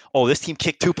 It's like, oh, this team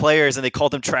kicked 2 players and they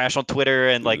called them trash on Twitter,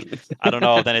 and like I don't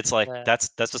know. Then it's like that's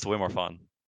just way more fun.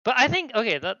 But I think,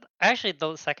 okay, that actually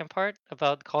the second part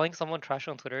about calling someone trash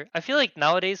on Twitter, I feel like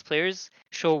nowadays players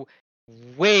show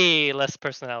way less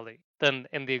personality than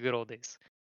in the good old days.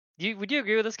 Would you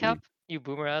agree with this, Cap? You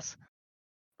boomer ass.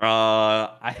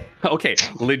 Okay,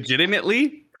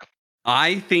 legitimately,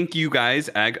 I think you guys,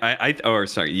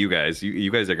 you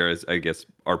guys, I guess,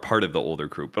 are part of the older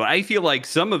group. But I feel like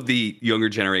some of the younger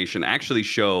generation actually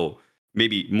show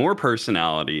maybe more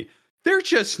personality. They're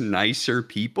just nicer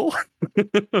people.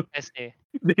 I see.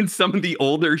 Than some of the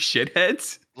older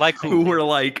shitheads, like who were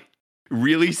like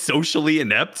really socially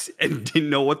inept and didn't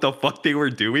know what the fuck they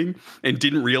were doing and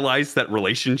didn't realize that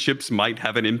relationships might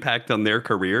have an impact on their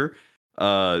career.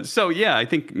 So yeah, I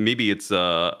think maybe it's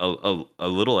a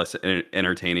little less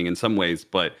entertaining in some ways,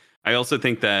 but I also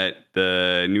think that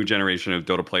the new generation of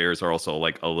Dota players are also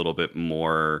like a little bit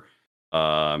more.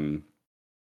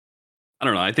 I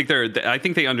don't know. I think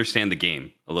they understand the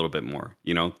game a little bit more.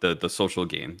 The social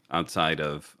game outside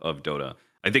of Dota.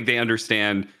 I think they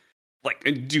understand. Like,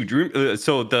 dude,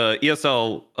 so the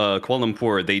ESL Kuala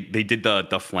Lumpur, they did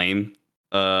the flame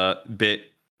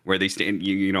bit where they stand,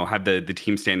 you know, have the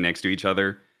team stand next to each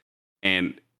other,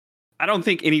 and I don't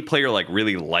think any player like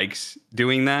really likes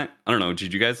doing that. I don't know.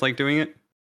 Did you guys like doing it?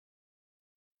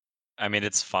 I mean,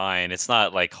 it's fine. It's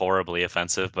not like horribly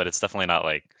offensive, but it's definitely not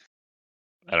like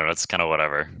I don't know. It's kind of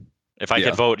whatever. If I could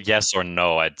Yeah. vote yes or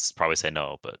no, I'd probably say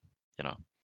no. But you know,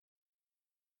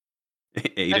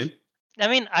 Aiden. I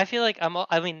mean, I feel like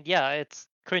I mean, yeah, it's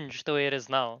cringe the way it is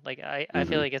now. Like I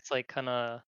feel Hmm. like it's like kind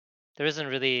of there isn't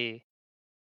really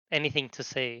anything to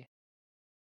say.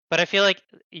 But I feel like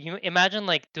you imagine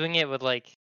like doing it with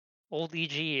like old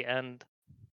EG and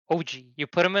OG. You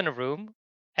put them in a room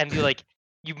and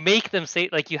you make them say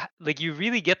like like you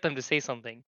really get them to say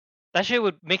something. That shit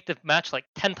would make the match like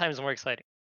 10 times more exciting.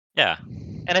 yeah,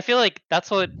 And I feel like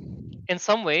that's what in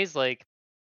some ways like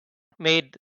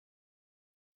made,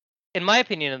 in my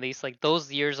opinion at least, like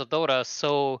those years of Dota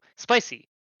so spicy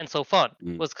and so fun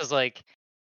Mm. was because like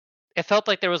it felt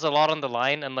like there was a lot on the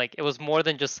line, and like it was more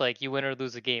than just like you win or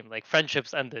lose a game. Like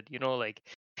friendships ended, like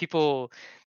people,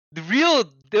 there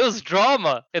was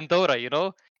drama in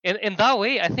Dota, in that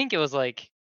way. I think it was like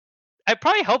I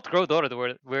probably helped grow Dota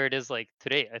to where it is like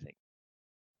today. I think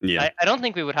Yeah. I don't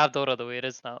think we would have Dota the way it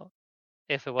is now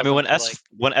if it I mean, wasn't for like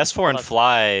when S4 all and that stuff.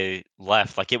 Fly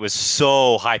left, like it was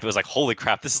so hype. It was like, holy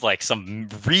crap, this is like some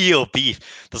real beef.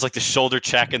 There's like the shoulder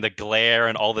check and the glare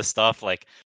and all this stuff. Like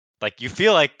you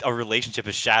feel like a relationship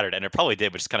is shattered, and it probably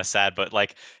did, which is kind of sad. But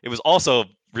like, it was also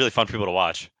really fun for people to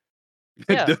watch.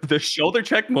 Yeah, The shoulder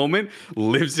check moment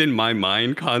lives in my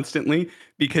mind constantly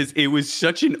because it was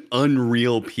such an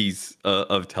unreal piece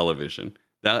of television.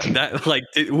 That like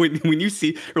when you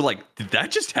see, or like, did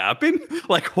that just happen?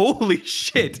 Like, holy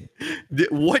shit,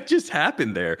 what just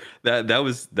happened there? That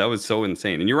was so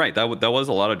insane. And you're right, that was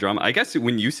a lot of drama. I guess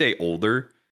when you say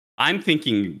older, I'm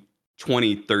thinking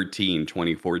 2013,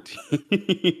 2014.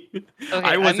 okay.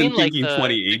 I I mean wasn't like thinking the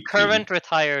 2018. current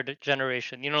retired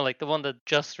generation, like the one that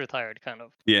just retired, kind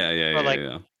of, Yeah, yeah, or yeah, like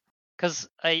yeah. because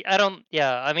I don't,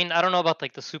 yeah, I mean I don't know about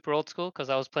like the super old school because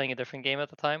I was playing a different game at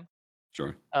the time.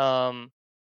 Sure. Um,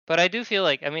 but I do feel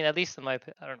like, I mean, at least in my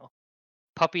I don't know,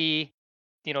 Puppy,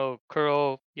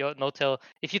 Kuro, No Tail.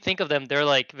 If you think of them, they're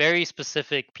like very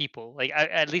specific people. Like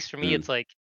at least for me, Mm. it's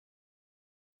like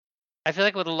I feel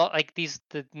like with a lot like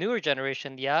the newer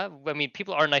generation, yeah. I mean,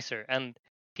 people are nicer and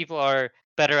people are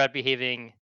better at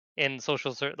behaving in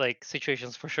social like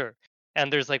situations for sure.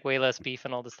 And there's like way less beef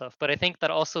and all this stuff. But I think that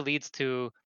also leads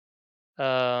to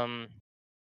um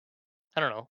I don't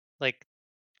know, like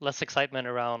less excitement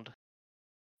around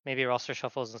maybe roster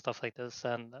shuffles and stuff like this,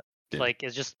 and Yeah. like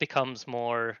it just becomes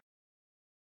more,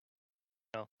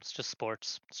 it's just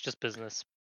sports, it's just business.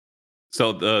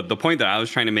 So the point that I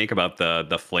was trying to make about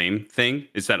the flame thing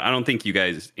is that I don't think you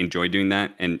guys enjoy doing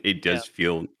that, and it Yeah, does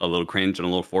feel a little cringe and a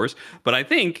little forced. But I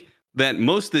think that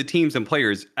most of the teams and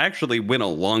players actually went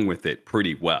along with it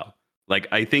pretty well. Like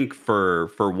I think for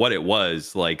what it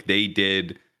was, like they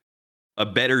did a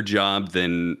better job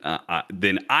than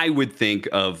I would think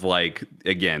of, like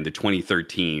again the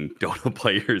 2013 Dota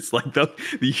players. Like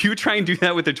you try and do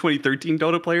that with the 2013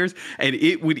 Dota players, and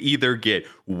it would either get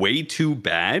way too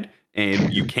bad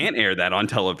and you can't air that on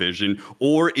television,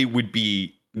 or it would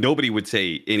be nobody would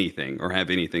say anything or have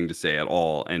anything to say at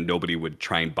all, and nobody would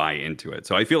try and buy into it.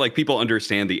 So I feel like people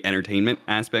understand the entertainment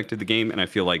aspect of the game, and I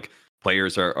feel like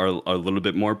players are a little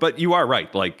bit more. But you are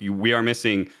right, like we are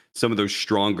missing some of those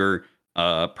stronger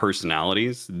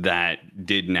personalities that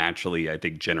did naturally, I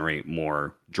think, generate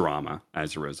more drama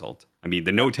as a result. I mean,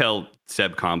 the yeah, No-Tail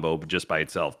Seb combo just by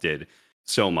itself did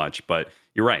so much, but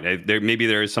you're right.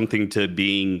 There is something to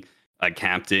being a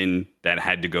captain that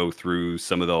had to go through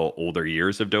some of the older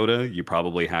years of Dota. You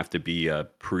probably have to be a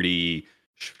pretty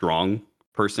strong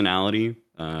personality,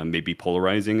 maybe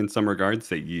polarizing in some regards,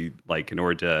 that you like in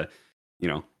order to, you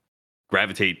know,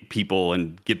 gravitate people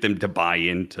and get them to buy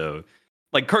into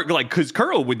like because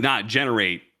Kuro would not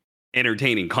generate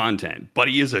entertaining content, but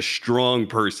he is a strong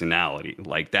personality.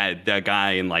 Like that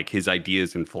guy and like his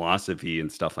ideas and philosophy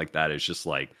and stuff like that is just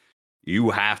like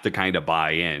you have to kind of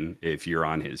buy in if you're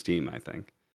on his team, I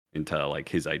think, into like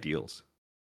his ideals.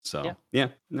 yeah. So yeah,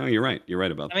 no, you're right. You're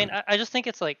right about I mean, that. I just think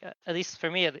it's like, at least for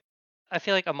me, I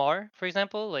feel like Amar, for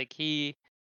example, like he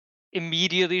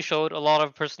immediately showed a lot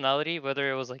of personality,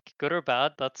 whether it was like good or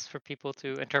bad. That's for people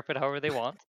to interpret however they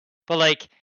want. But like,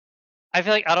 I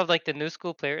feel like out of like the new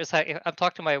school players, I've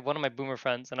talked to my one of my boomer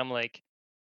friends, and I'm like,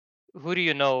 who do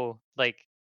you know, like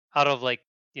out of like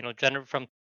from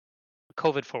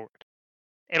COVID forward?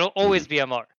 It'll Hmm. always be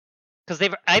Amar because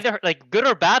they've either like good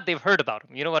or bad, they've heard about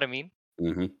him. You know what I mean?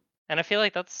 Hmm. And I feel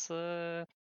like that's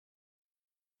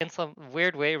in some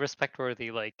weird way respect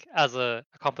worthy, like as a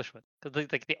accomplishment.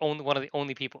 Because like the only one of the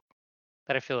only people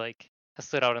that I feel like has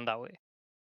stood out in that way.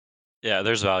 Yeah,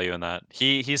 there's value in that.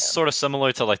 He's Yeah. sort of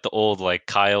similar to like the old like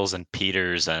Kyles and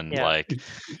Peters and Yeah. like That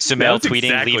Sumail was tweeting "Leave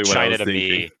exactly what I China was to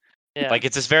thinking. me." Yeah. Like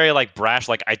it's this very like brash,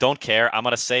 like I don't care, I'm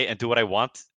gonna say and do what I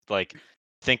want. Like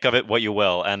think of it what you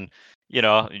will, and you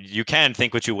know you can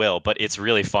think what you will, but it's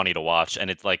really funny to watch, and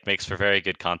it like makes for very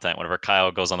good content. Whenever Kyle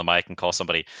goes on the mic and calls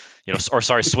somebody, you know, or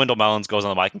sorry, Swindle Mounds goes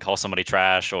on the mic and calls somebody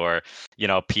trash, or you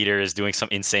know Peter is doing some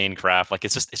insane crap. Like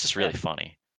it's just really Yeah.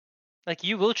 funny. Like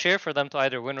you will cheer for them to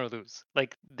either win or lose.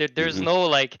 Like there's Mhm. no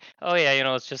like, oh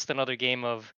yeah, it's just another game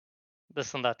of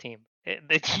this and that team.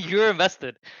 You're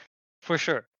invested for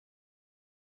sure.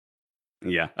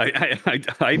 Yeah,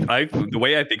 the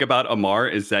way I think about Amar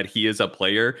is that he is a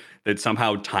player that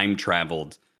somehow time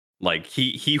traveled. Like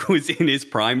he was in his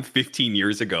prime 15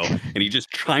 years ago, and he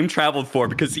just time traveled forward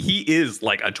because he is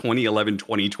like a 2011,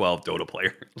 2012 Dota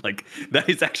player. Like that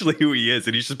is actually who he is,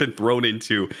 and he's just been thrown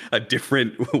into a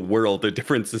different world, a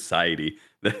different society.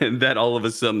 That all of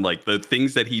a sudden, like the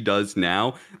things that he does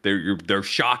now, they're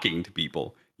shocking to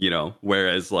people.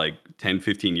 Whereas like 10,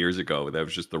 15 years ago, that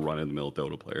was just the run of the mill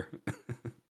Dota player.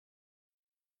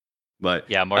 But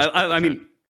Yeah, I, Mars I, I mean,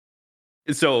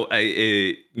 so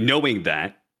knowing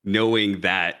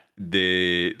that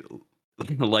the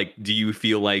like, do you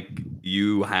feel like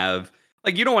you have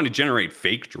like you don't want to generate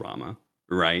fake drama,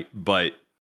 right? But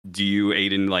do you,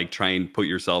 Aiden, like try and put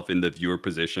yourself in the viewer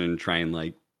position, try and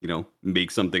like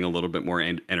make something a little bit more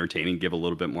entertaining, give a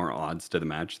little bit more odds to the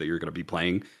match that you're going to be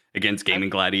playing against I Gaming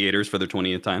Gladiators for the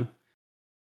 20th time?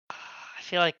 I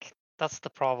feel like that's the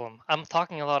problem. I'm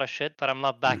talking a lot of shit, but I'm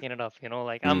not backing it up.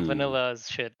 Like I'm Mm. vanilla as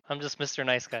shit. I'm just Mr.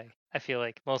 Nice Guy. I feel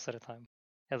like most of the time,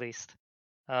 at least.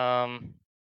 Um,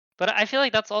 but I feel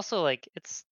like that's also like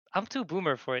I'm too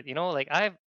boomer for it. Like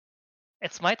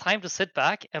it's my time to sit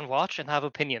back and watch and have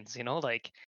opinions.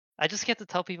 Like I just get to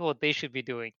tell people what they should be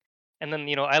doing, and then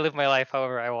I live my life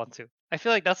however I want to. I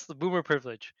feel like that's the boomer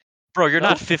privilege. Bro, you're No,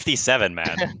 not 57,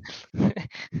 man. You're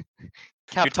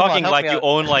Cap, come on, talking help me like you out.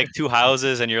 own like two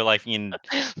houses and you're like in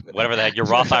whatever the heck your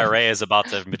Roth IRA is about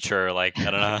to mature. Like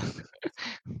I don't know.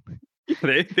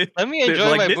 Let me enjoy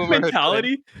Like my boomerhood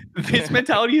coin. this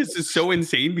mentality is just so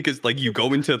insane because like you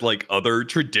go into like other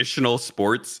traditional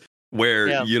sports where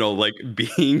Yeah. like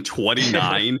being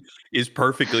 29 is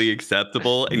perfectly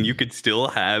acceptable, and you could still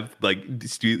have like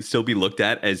still be looked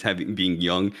at as having being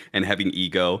young and having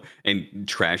ego and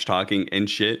trash talking and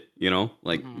shit.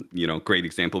 Like Mhm. great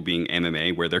example being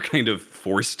MMA, where they're kind of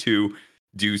forced to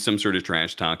do some sort of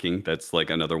trash talking. That's like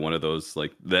another one of those,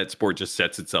 like that sport just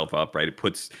sets itself up, right? It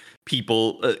puts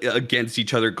people against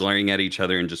each other, glaring at each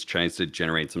other, and just tries to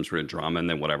generate some sort of drama. And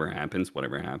then whatever happens,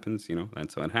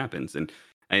 that's what happens. And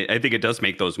I think it does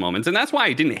make those moments. And that's why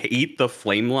I didn't hate the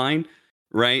flame line,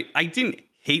 right? I didn't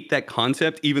hate that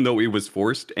concept, even though it was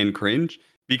forced and cringe,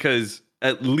 because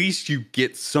at least you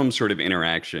get some sort of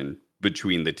interaction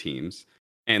between the teams.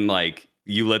 And like,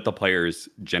 you let the players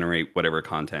generate whatever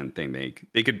content they make.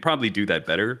 They could probably do that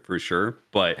better for sure,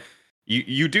 but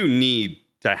you do need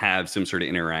to have some sort of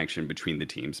interaction between the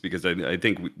teams, because I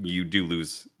think you do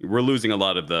lose. We're losing a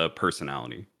lot of the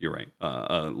personality. You're right.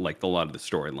 Like a lot of the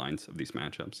storylines of these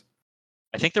matchups.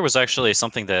 I think there was actually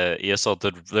something that ESL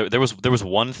did. There was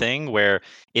one thing where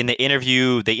in the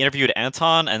interview they interviewed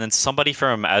Anton and then somebody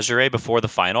from Azure before the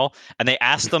final, and they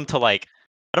asked them to like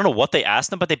I don't know what they asked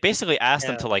them, but they basically asked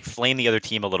them Yeah. to like flame the other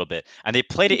team a little bit, and they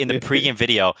played it in the pregame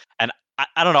video. And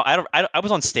I don't know. I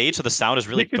was on stage, so the sound is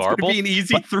really It's gonna be garbled. an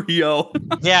easy But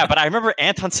 3-0. yeah, but I remember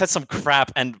Anton said some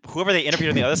crap, and whoever they interviewed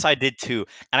on the other side did too.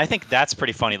 And I think that's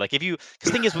pretty funny. Like if you, because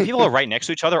the thing is, when people are right next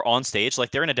to each other on stage, like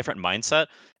they're in a different mindset,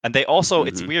 and they also,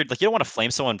 it's Mhm. weird. Like you don't want to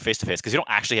flame someone face to face because you don't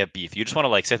actually have beef. You just want to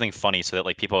like say something funny so that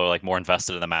like people are like more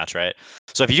invested in the match, right?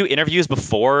 So if you do interviews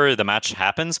before the match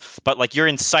happens, but like you're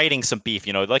inciting some beef,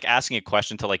 like asking a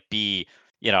question to like be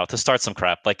to start some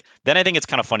crap, like then I think it's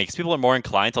kind of funny because people are more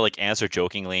inclined to like answer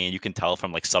jokingly, and you can tell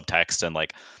from like subtext and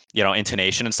like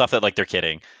intonation and stuff that like they're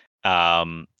kidding.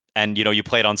 Um, and you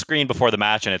play it on screen before the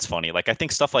match, and it's funny. Like I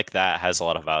think stuff like that has a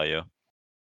lot of value.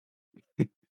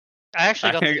 I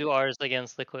actually got to I, do ours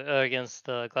against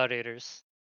the gladiators,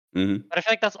 mhm. but I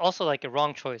feel like that's also like a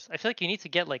wrong choice. I feel like you need to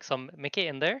get like some Mickey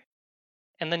in there,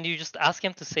 and then you just ask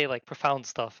him to say like profound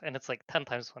stuff, and it's like 10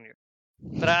 times funnier.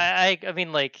 But I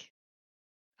mean like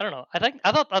I don't know.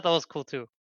 I thought that was cool too.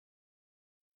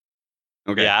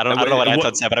 Okay. Yeah, I don't know what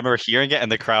Anton said, but I remember hearing it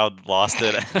and the crowd lost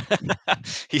it.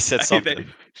 He said something.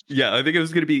 Yeah, I think it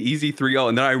was going to be easy 3-0,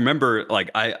 and then I remember like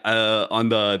I on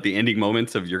the ending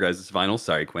moments of your guys' finals.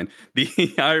 Sorry, Quinn.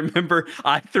 I remember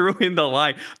I threw in the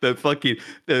line the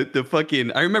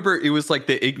fucking. I remember it was like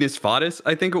the Ignis Fatuus,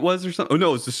 I think it was, or something. Oh no,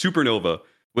 it was the Supernova.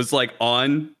 Was like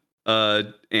on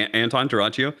Anton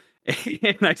Taraccio.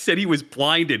 And I said he was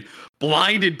blinded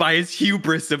by his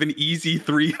hubris of an easy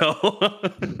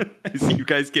 3-0. As you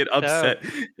guys get upset.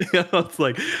 It's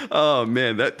like, oh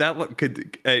man, that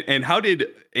could. And how did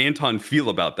Anton feel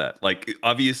about that? Like,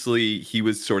 obviously, he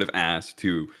was sort of asked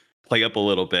to play up a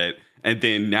little bit, and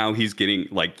then now he's getting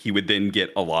like he would then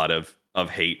get a lot of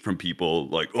hate from people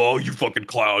like, oh, you fucking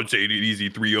clowns, ate it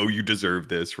easy 3-0, you deserve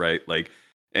this, right? Like.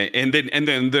 And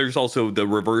then there's also the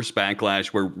reverse backlash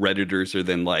where Redditors are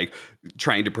then like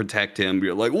trying to protect him.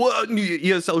 You're like, what?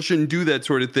 ESL shouldn't do that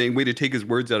sort of thing. Way to take his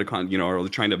words out of or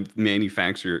trying to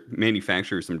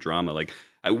manufacture some drama. Like,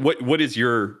 what is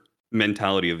your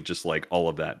mentality of just like all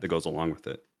of that goes along with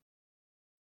it?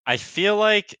 I feel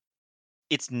like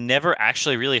it's never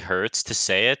actually really hurts to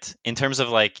say it in terms of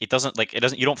like it doesn't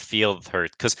you don't feel hurt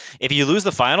because if you lose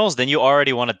the finals then you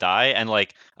already want to die, and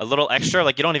like a little extra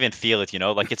like you don't even feel it,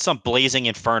 like it's some blazing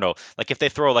inferno. Like if they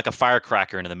throw like a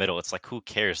firecracker into the middle, it's like who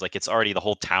cares, like it's already the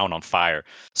whole town on fire.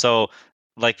 So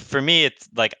like for me it's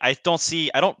like I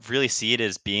don't really see it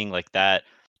as being like that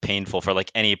painful for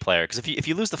like any player, because if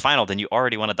you lose the final then you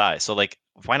already want to die, so like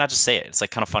why not just say it? It's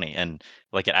like kind of funny and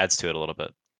like it adds to it a little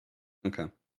bit. Okay.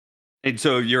 And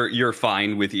so you're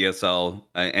fine with ESL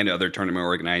and other tournament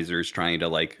organizers trying to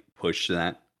like push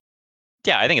that?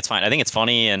 Yeah, I think it's fine. I think it's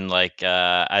funny and like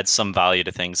adds some value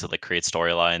to things that like create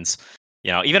storylines.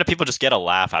 Even if people just get a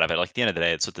laugh out of it, like at the end of the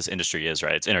day, it's what this industry is,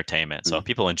 right? It's entertainment. So if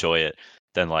people enjoy it,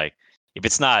 then like if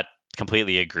it's not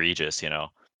completely egregious,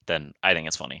 then I think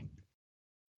it's funny.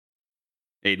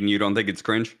 Aiden, you don't think it's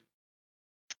cringe?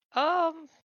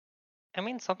 I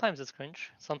mean, sometimes it's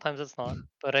cringe, sometimes it's not.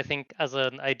 But I think as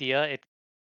an idea, it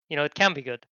can be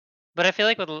good. But I feel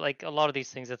like with like a lot of these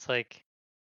things, it's like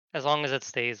as long as it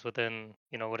stays within,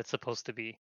 what it's supposed to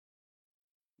be.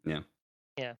 Yeah.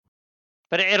 Yeah.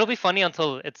 But it'll be funny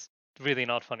until it's really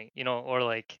not funny, or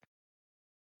like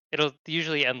it'll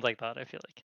usually end like that, I feel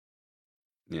like.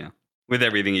 Yeah. With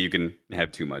everything, you can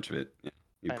have too much of it. Yeah.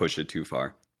 You I push it too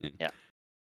far. Yeah.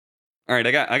 All right,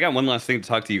 I got one last thing to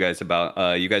talk to you guys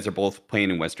about. You guys are both playing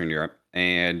in Western Europe,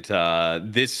 and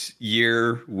this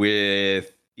year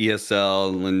with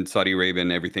ESL and Saudi Arabia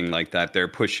and everything like that, they're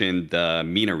pushing the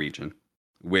MENA region,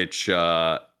 which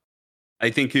I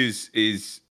think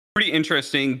is pretty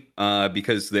interesting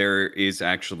because there is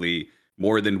actually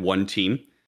more than one team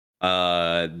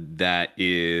that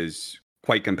is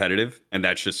quite competitive, and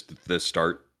that's just the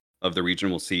start of the region.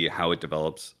 We'll see how it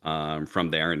develops from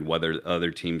there and whether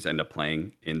other teams end up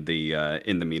playing in the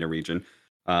MENA region.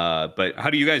 But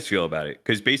how do you guys feel about it?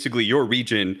 Because basically, your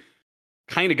region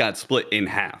kind of got split in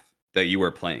half that you were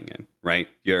playing in, right?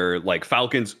 Your like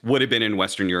Falcons would have been in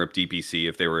Western Europe DPC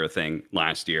if they were a thing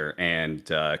last year, and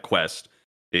Quest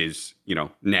is,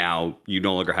 now you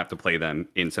no longer have to play them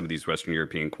in some of these Western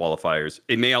European qualifiers.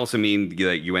 It may also mean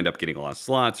that you end up getting a lot of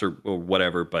slots or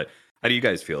whatever, but how do you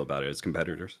guys feel about it as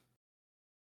competitors?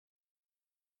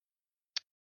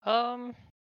 To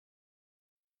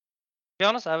be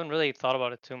honest, I haven't really thought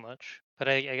about it too much, but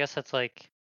I guess it's like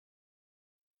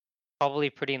probably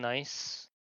pretty nice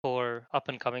for up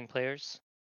and coming players,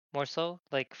 more so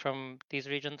like from these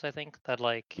regions. I think that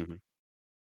like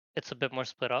it's a bit more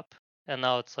split up, and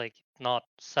now it's like not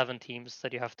 7 teams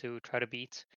that you have to try to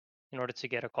beat in order to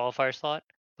get a qualifier slot,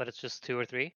 but it's just 2 or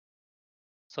 3.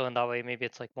 So in that way, maybe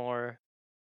it's like more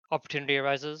opportunity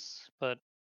arises. But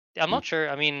I'm not sure.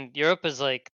 I mean, Europe is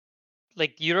like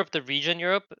Europe, the region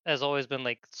Europe has always been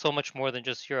like so much more than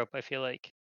just Europe, I feel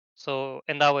like. So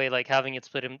in that way, like having it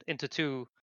split into 2,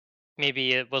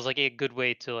 maybe it was like a good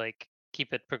way to like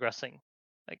keep it progressing.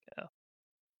 Like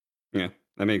Yeah,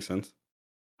 that makes sense.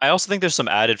 I also think there's some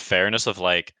added fairness of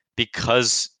like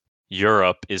because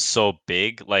Europe is so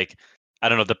big, like I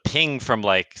don't know, the ping from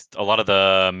like a lot of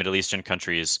the Middle Eastern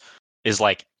countries is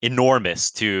like enormous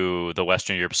to the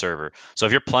Western Europe server. So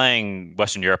if you're playing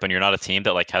Western Europe and you're not a team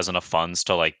that like has enough funds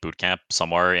to like boot camp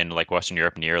somewhere in like Western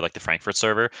Europe near like the Frankfurt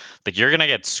server, like you're gonna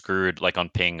get screwed like on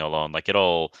ping alone. Like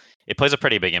it plays a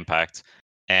pretty big impact.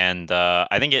 And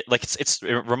I think it like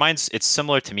it's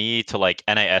similar to me to like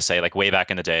NASA like way back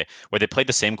in the day where they played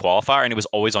the same qualifier and it was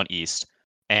always on East,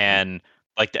 and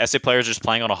like the SA players are just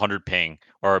playing on 100 ping,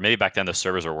 or maybe back then the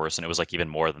servers were worse and it was like even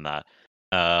more than that.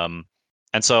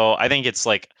 And so I think it's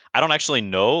like I don't actually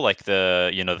know like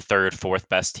the the third, fourth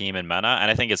best team in MENA, and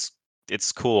I think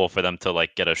it's cool for them to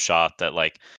like get a shot that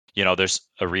like, you know, there's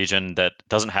a region that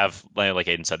doesn't have, like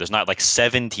Aiden said, there's not like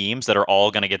 7 teams that are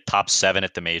all going to get top 7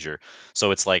 at the major.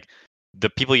 So it's like the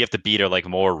people you have to beat are like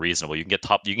more reasonable. You can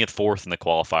get fourth in the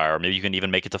qualifier, or maybe you can even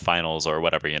make it to finals or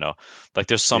whatever, you know. Like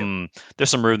there's some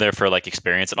room there for like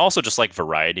experience, and also just like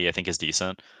variety, I think is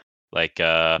decent. Like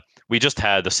we just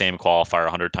had the same qualifier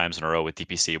 100 times in a row with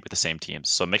DPC with the same teams.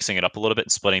 So mixing it up a little bit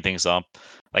and splitting things up,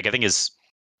 like I think is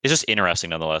just interesting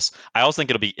nonetheless. I also think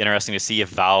it'll be interesting to see if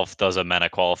Valve does a MENA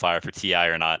qualifier for TI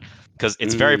or not, because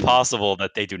it's very possible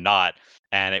that they do not,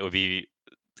 and it would be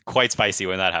quite spicy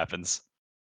when that happens.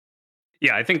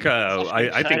 Yeah, I think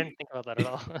I think didn't think about that at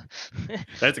all.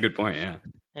 That's a good point. Yeah.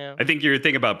 Yeah. I think your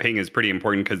thing about ping is pretty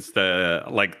important because there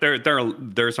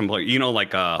are some players, you know,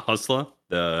 like Hustla,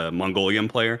 the Mongolian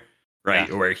player,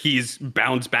 right, where he's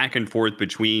bounced back and forth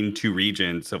between 2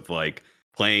 regions of like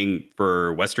playing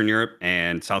for Western Europe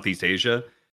and Southeast Asia,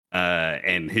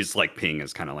 and his like ping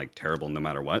is kind of like terrible no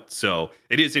matter what. So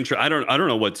it is interesting. I don't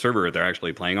know what server they're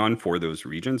actually playing on for those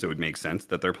regions. It would make sense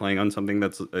that they're playing on something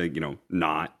that's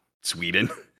not Sweden.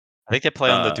 I think they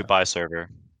play on the Dubai server.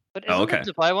 But isn't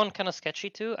the Dubai one kind of sketchy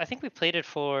too? I think we played it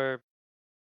for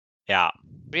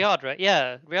Riyadh, right?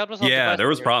 Yeah, Riyadh was on Dubai there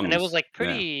was server, problems. and it was like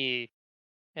pretty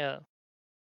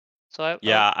So I don't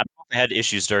know if they had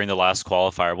issues during the last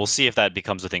qualifier. We'll see if that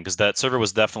becomes a thing, because that server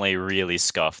was definitely really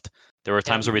scuffed. There were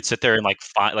times where we'd sit there and like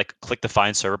click the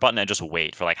find server button and just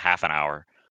wait for like half an hour.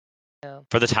 Yeah.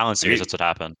 For the talent series, that's what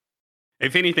happened.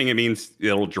 If anything, it means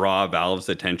it'll draw Valve's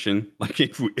attention. Like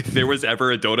if there was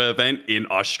ever a Dota event in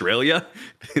Australia,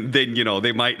 then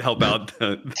they might help out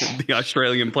the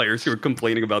Australian players who are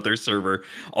complaining about their server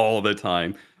all the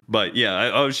time. But yeah,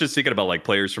 I was just thinking about like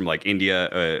players from like India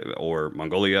or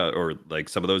Mongolia or like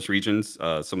some of those regions,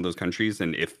 some of those countries,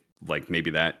 and if like maybe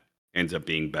that ends up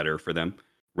being better for them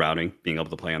routing, being able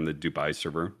to play on the Dubai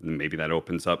server, then maybe that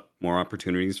opens up more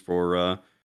opportunities for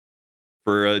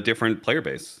a different player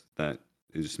base that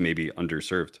is maybe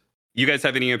underserved. You guys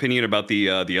have any opinion about the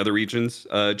other regions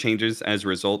changes as a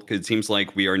result? Because it seems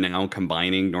like we are now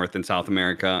combining North and South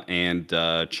America and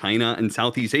China and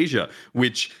Southeast Asia.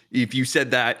 Which, if you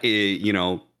said that, I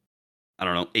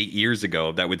don't know, 8 years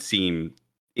ago, that would seem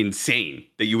insane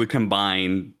that you would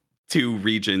combine 2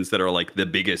 regions that are like the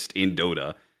biggest in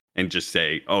Dota and just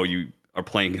say, "Oh, you are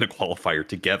playing in a qualifier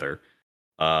together."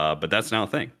 But that's now a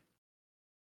thing.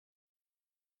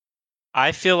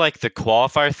 I feel like the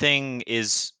qualifier thing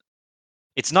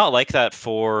it's not like that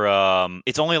for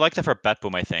it's only like that for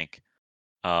BetBoom, I think.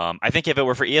 I think if it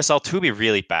were for ESL 2, it'd be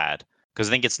really bad, because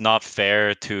I think it's not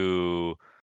fair to,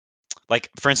 like,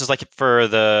 for instance, like for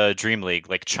the Dream League,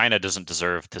 like China doesn't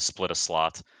deserve to split a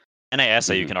slot.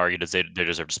 NASA, you can argue that they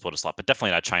deserve to split a slot, but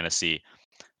definitely not China C.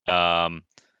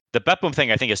 The BetBoom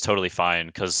thing I think is totally fine,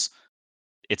 because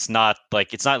it's not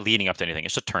leading up to anything.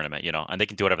 It's just a tournament, and they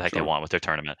can do whatever the heck they want with their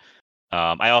tournament.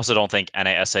 I also don't think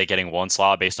NASA getting 1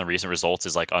 slot based on recent results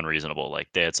is like unreasonable. Like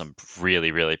they had some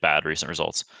really, really bad recent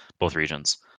results, both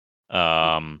regions. So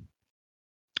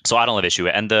I don't have issue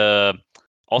with it. And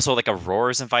also like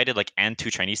Aurora is invited, like, and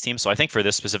 2 Chinese teams. So I think for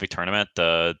this specific tournament,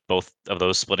 both of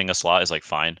those splitting a slot is like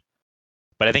fine.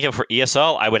 But I think if for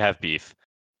ESL, I would have beef,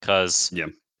 because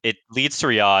it leads to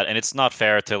Riyadh, and it's not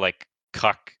fair to like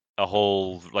cuck a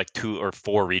whole like 2 or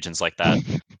 4 regions like that.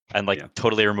 And like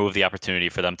totally remove the opportunity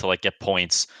for them to like get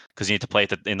points, because you need to play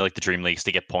in like the Dream Leagues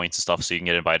to get points and stuff, so you can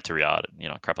get invited to Riyadh,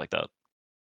 crap like that.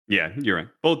 Yeah, you're right.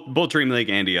 Both Dream League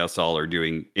and ESL are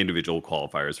doing individual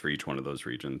qualifiers for each one of those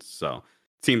regions. So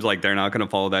it seems like they're not going to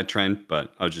follow that trend.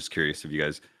 But I was just curious if you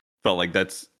guys felt like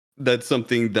that's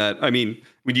something that, I mean,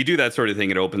 when you do that sort of thing,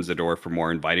 it opens the door for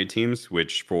more invited teams,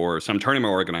 which for some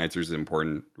tournament organizers is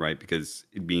important, right? Because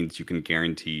it means you can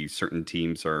guarantee certain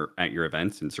teams are at your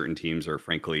events, and certain teams are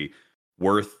frankly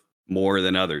worth more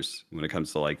than others when it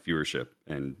comes to like viewership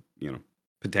and,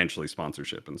 potentially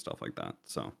sponsorship and stuff like that.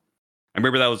 So I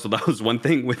remember that was one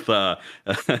thing with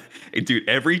dude,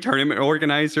 every tournament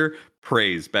organizer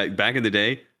prays back in the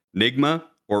day, Nigma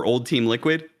or old Team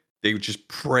Liquid. They would just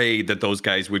pray that those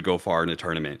guys would go far in a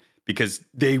tournament, because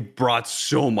they brought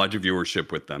so much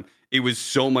viewership with them. It was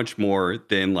so much more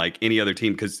than like any other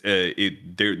team, because they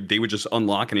would just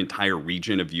unlock an entire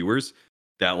region of viewers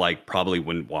that like probably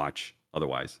wouldn't watch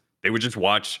otherwise. They would just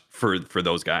watch for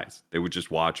those guys. They would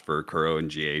just watch for Kuro and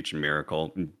GH and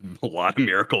Miracle, a lot of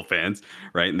Miracle fans,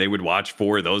 right? And they would watch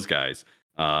for those guys.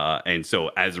 And so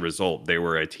as a result, they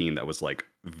were a team that was like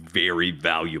very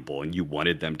valuable, and you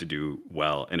wanted them to do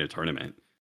well in a tournament.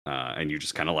 And you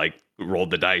just kind of like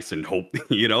rolled the dice and hope,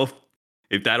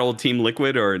 if that old Team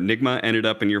Liquid or Nigma ended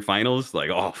up in your finals, like,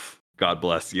 oh God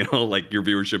bless. Like your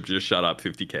viewership just shot up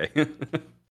 50K.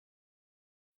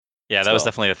 Yeah, that was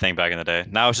definitely a thing back in the day.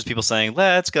 Now it's just people saying,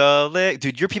 "Let's go,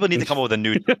 dude." Your people need to come up with a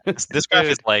new. This graph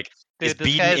is like is Dude, this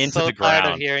beaten guy is into so the tired of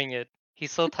ground, hearing it.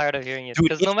 He's so tired of hearing it dude.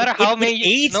 because no matter how many,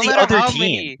 aids the other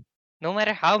team. no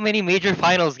matter how many major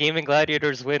finals Gaming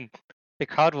Gladiators win, the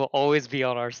crowd will always be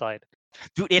on our side.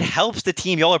 Dude, it helps the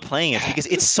team y'all are playing against because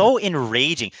it's so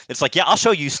enraging. It's like, yeah, I'll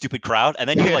show you, stupid crowd, and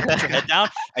then you like put your head down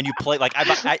and you play. Like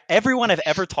everyone I've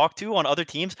ever talked to on other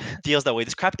teams feels that way.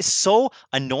 This crap is so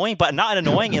annoying, but not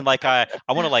annoying in like I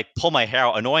want to like pull my hair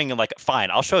out. Annoying and like,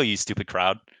 fine, I'll show you, stupid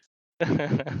crowd.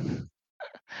 Quinn,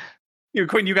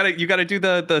 you gotta do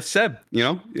the Seb,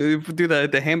 do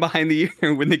the hand behind the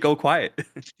ear when they go quiet.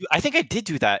 I think I did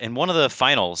do that in one of the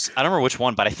finals. I don't remember which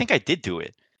one, but I think I did do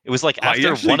it. It was like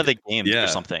after one of the games or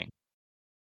something.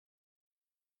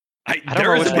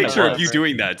 There was a picture of you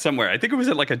doing that somewhere. I think it was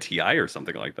at like a TI or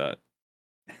something like that.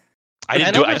 I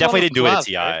definitely didn't do it at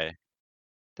TI. Right?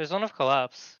 There's one of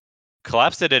Collapse.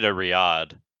 Collapse did it at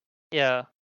Riyadh. Yeah.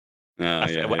 I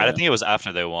think it was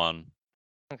after they won.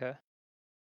 Okay.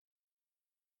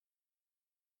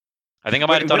 I think I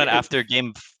might have done it after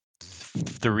game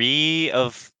 3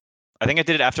 of. I think I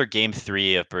did it after game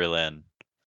 3 of Berlin.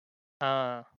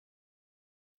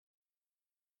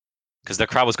 Because the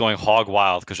crowd was going hog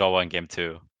wild because y'all won game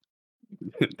 2.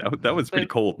 that was pretty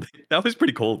cold. That was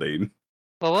pretty cold, Aiden.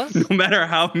 What was? No matter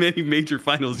how many major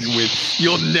finals you win,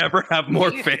 you'll never have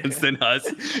more fans than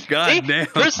us. God damn.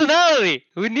 Personality.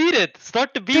 We need it.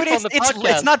 Start the beef on the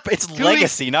podcast. It's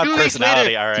legacy, not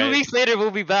personality. All right. 2 weeks later,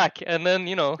 we'll be back, and then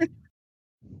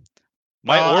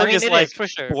My org is like for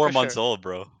sure, 4 months old,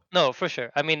 bro. No, for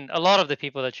sure. I mean, a lot of the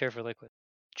people that cheer for Liquid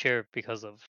cheer because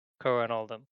of Kuro and all of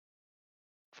them.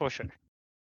 For sure.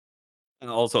 And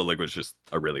also, Liquid's just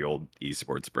a really old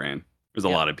esports brand. There's a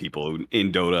lot of people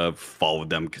in Dota followed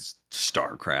them because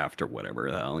StarCraft or whatever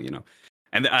the hell,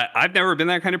 And I've never been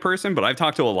that kind of person, but I've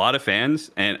talked to a lot of fans,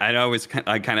 and I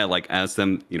kind of like ask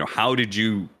them,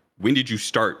 when did you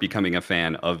start becoming a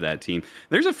fan of that team?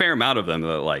 There's a fair amount of them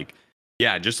that like,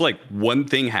 yeah, just like one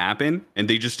thing happened and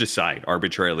they just decide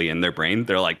arbitrarily in their brain,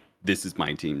 they're like, this is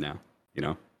my team now,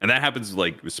 And that happens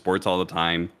like with sports all the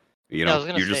time. I was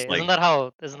gonna say, just like,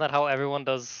 isn't that how everyone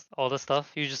does all this stuff?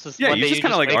 You just kind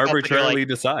of like arbitrarily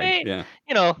decide. Hey,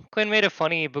 Quinn made a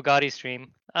funny Bugatti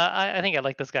stream. I think I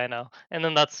like this guy now, and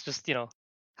then that's just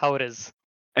how it is.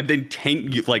 And then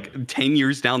 10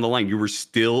 years down the line, you were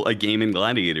still a Gaming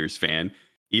Gladiators fan,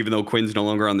 even though Quinn's no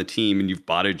longer on the team, and you've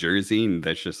bought a jersey, and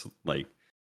that's just like,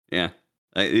 yeah.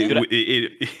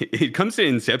 It comes to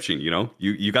inception,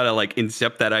 You gotta like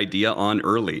incept that idea on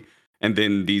early. And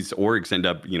then these orgs end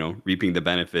up, reaping the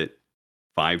benefit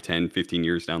 5, 10, 15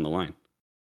 years down the line.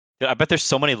 I bet there's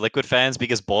so many Liquid fans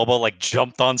because Bulba like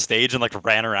jumped on stage and like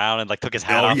ran around and like took his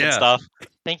hat off and stuff.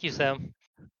 Thank you, Sam.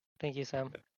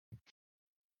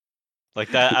 Like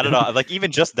that, I don't know. Like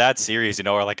even just that series,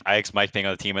 or like IX Mike being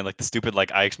on the team and like the stupid like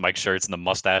IX Mike shirts and the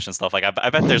mustache and stuff. Like I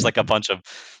bet there's like a bunch of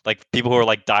like people who are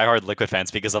like diehard Liquid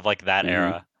fans because of like that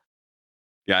era.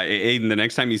 Yeah, Aiden, the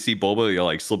next time you see Bulba, you'll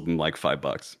like slip him like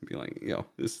 $5. Be like,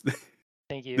 this.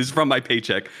 Thank you. This is from my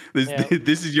paycheck.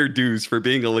 This is your dues for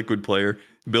being a Liquid player,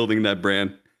 building that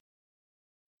brand.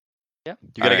 Yeah.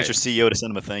 You gotta get your CEO to send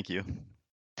him a thank you.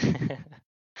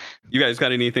 You guys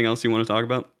got anything else you want to talk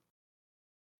about?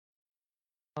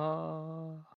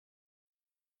 I'm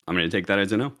gonna take that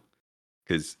as a no.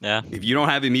 Because if you don't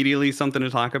have immediately something to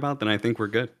talk about, then I think we're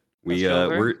good.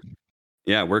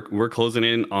 We're closing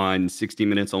in on 60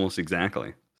 minutes almost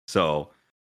exactly. So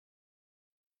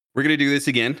we're going to do this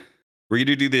again. We're going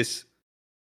to do this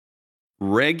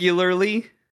regularly,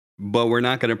 but we're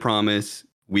not going to promise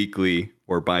weekly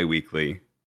or bi-weekly.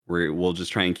 We'll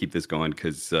just try and keep this going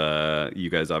because you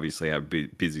guys obviously have a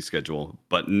busy schedule,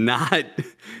 but not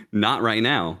right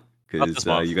now because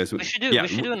you guys. We should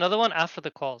do another one after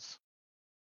the calls.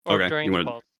 Or during the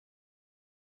calls.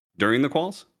 During the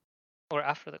calls? Or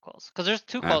after the calls, because there's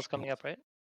 2 calls coming up, right?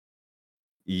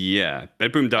 Yeah,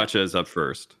 Bedboom Dacha is up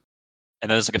first, and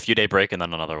then there's like a few day break, and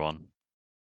then another one.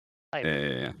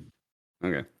 Yeah.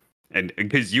 Okay, and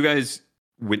because you guys,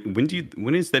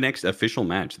 when is the next official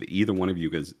match that either one of you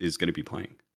guys is going to be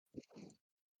playing?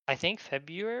 I think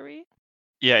February.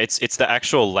 Yeah, it's the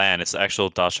actual LAN. It's the actual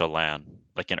Dacha LAN,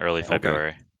 like in early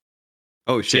February.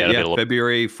 Oh shit! Yeah,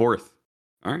 February 4th.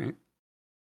 All right.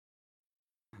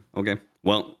 Okay.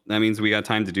 Well, that means we got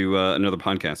time to do another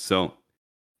podcast. So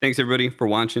thanks everybody for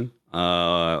watching.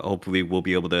 Hopefully we'll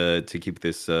be able to keep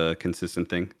this consistent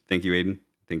thing. Thank you, Aiden.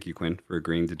 Thank you, Quinn, for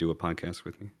agreeing to do a podcast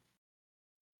with me.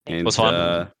 It was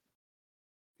fun.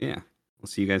 Yeah. We'll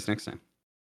see you guys next time.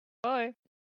 Bye.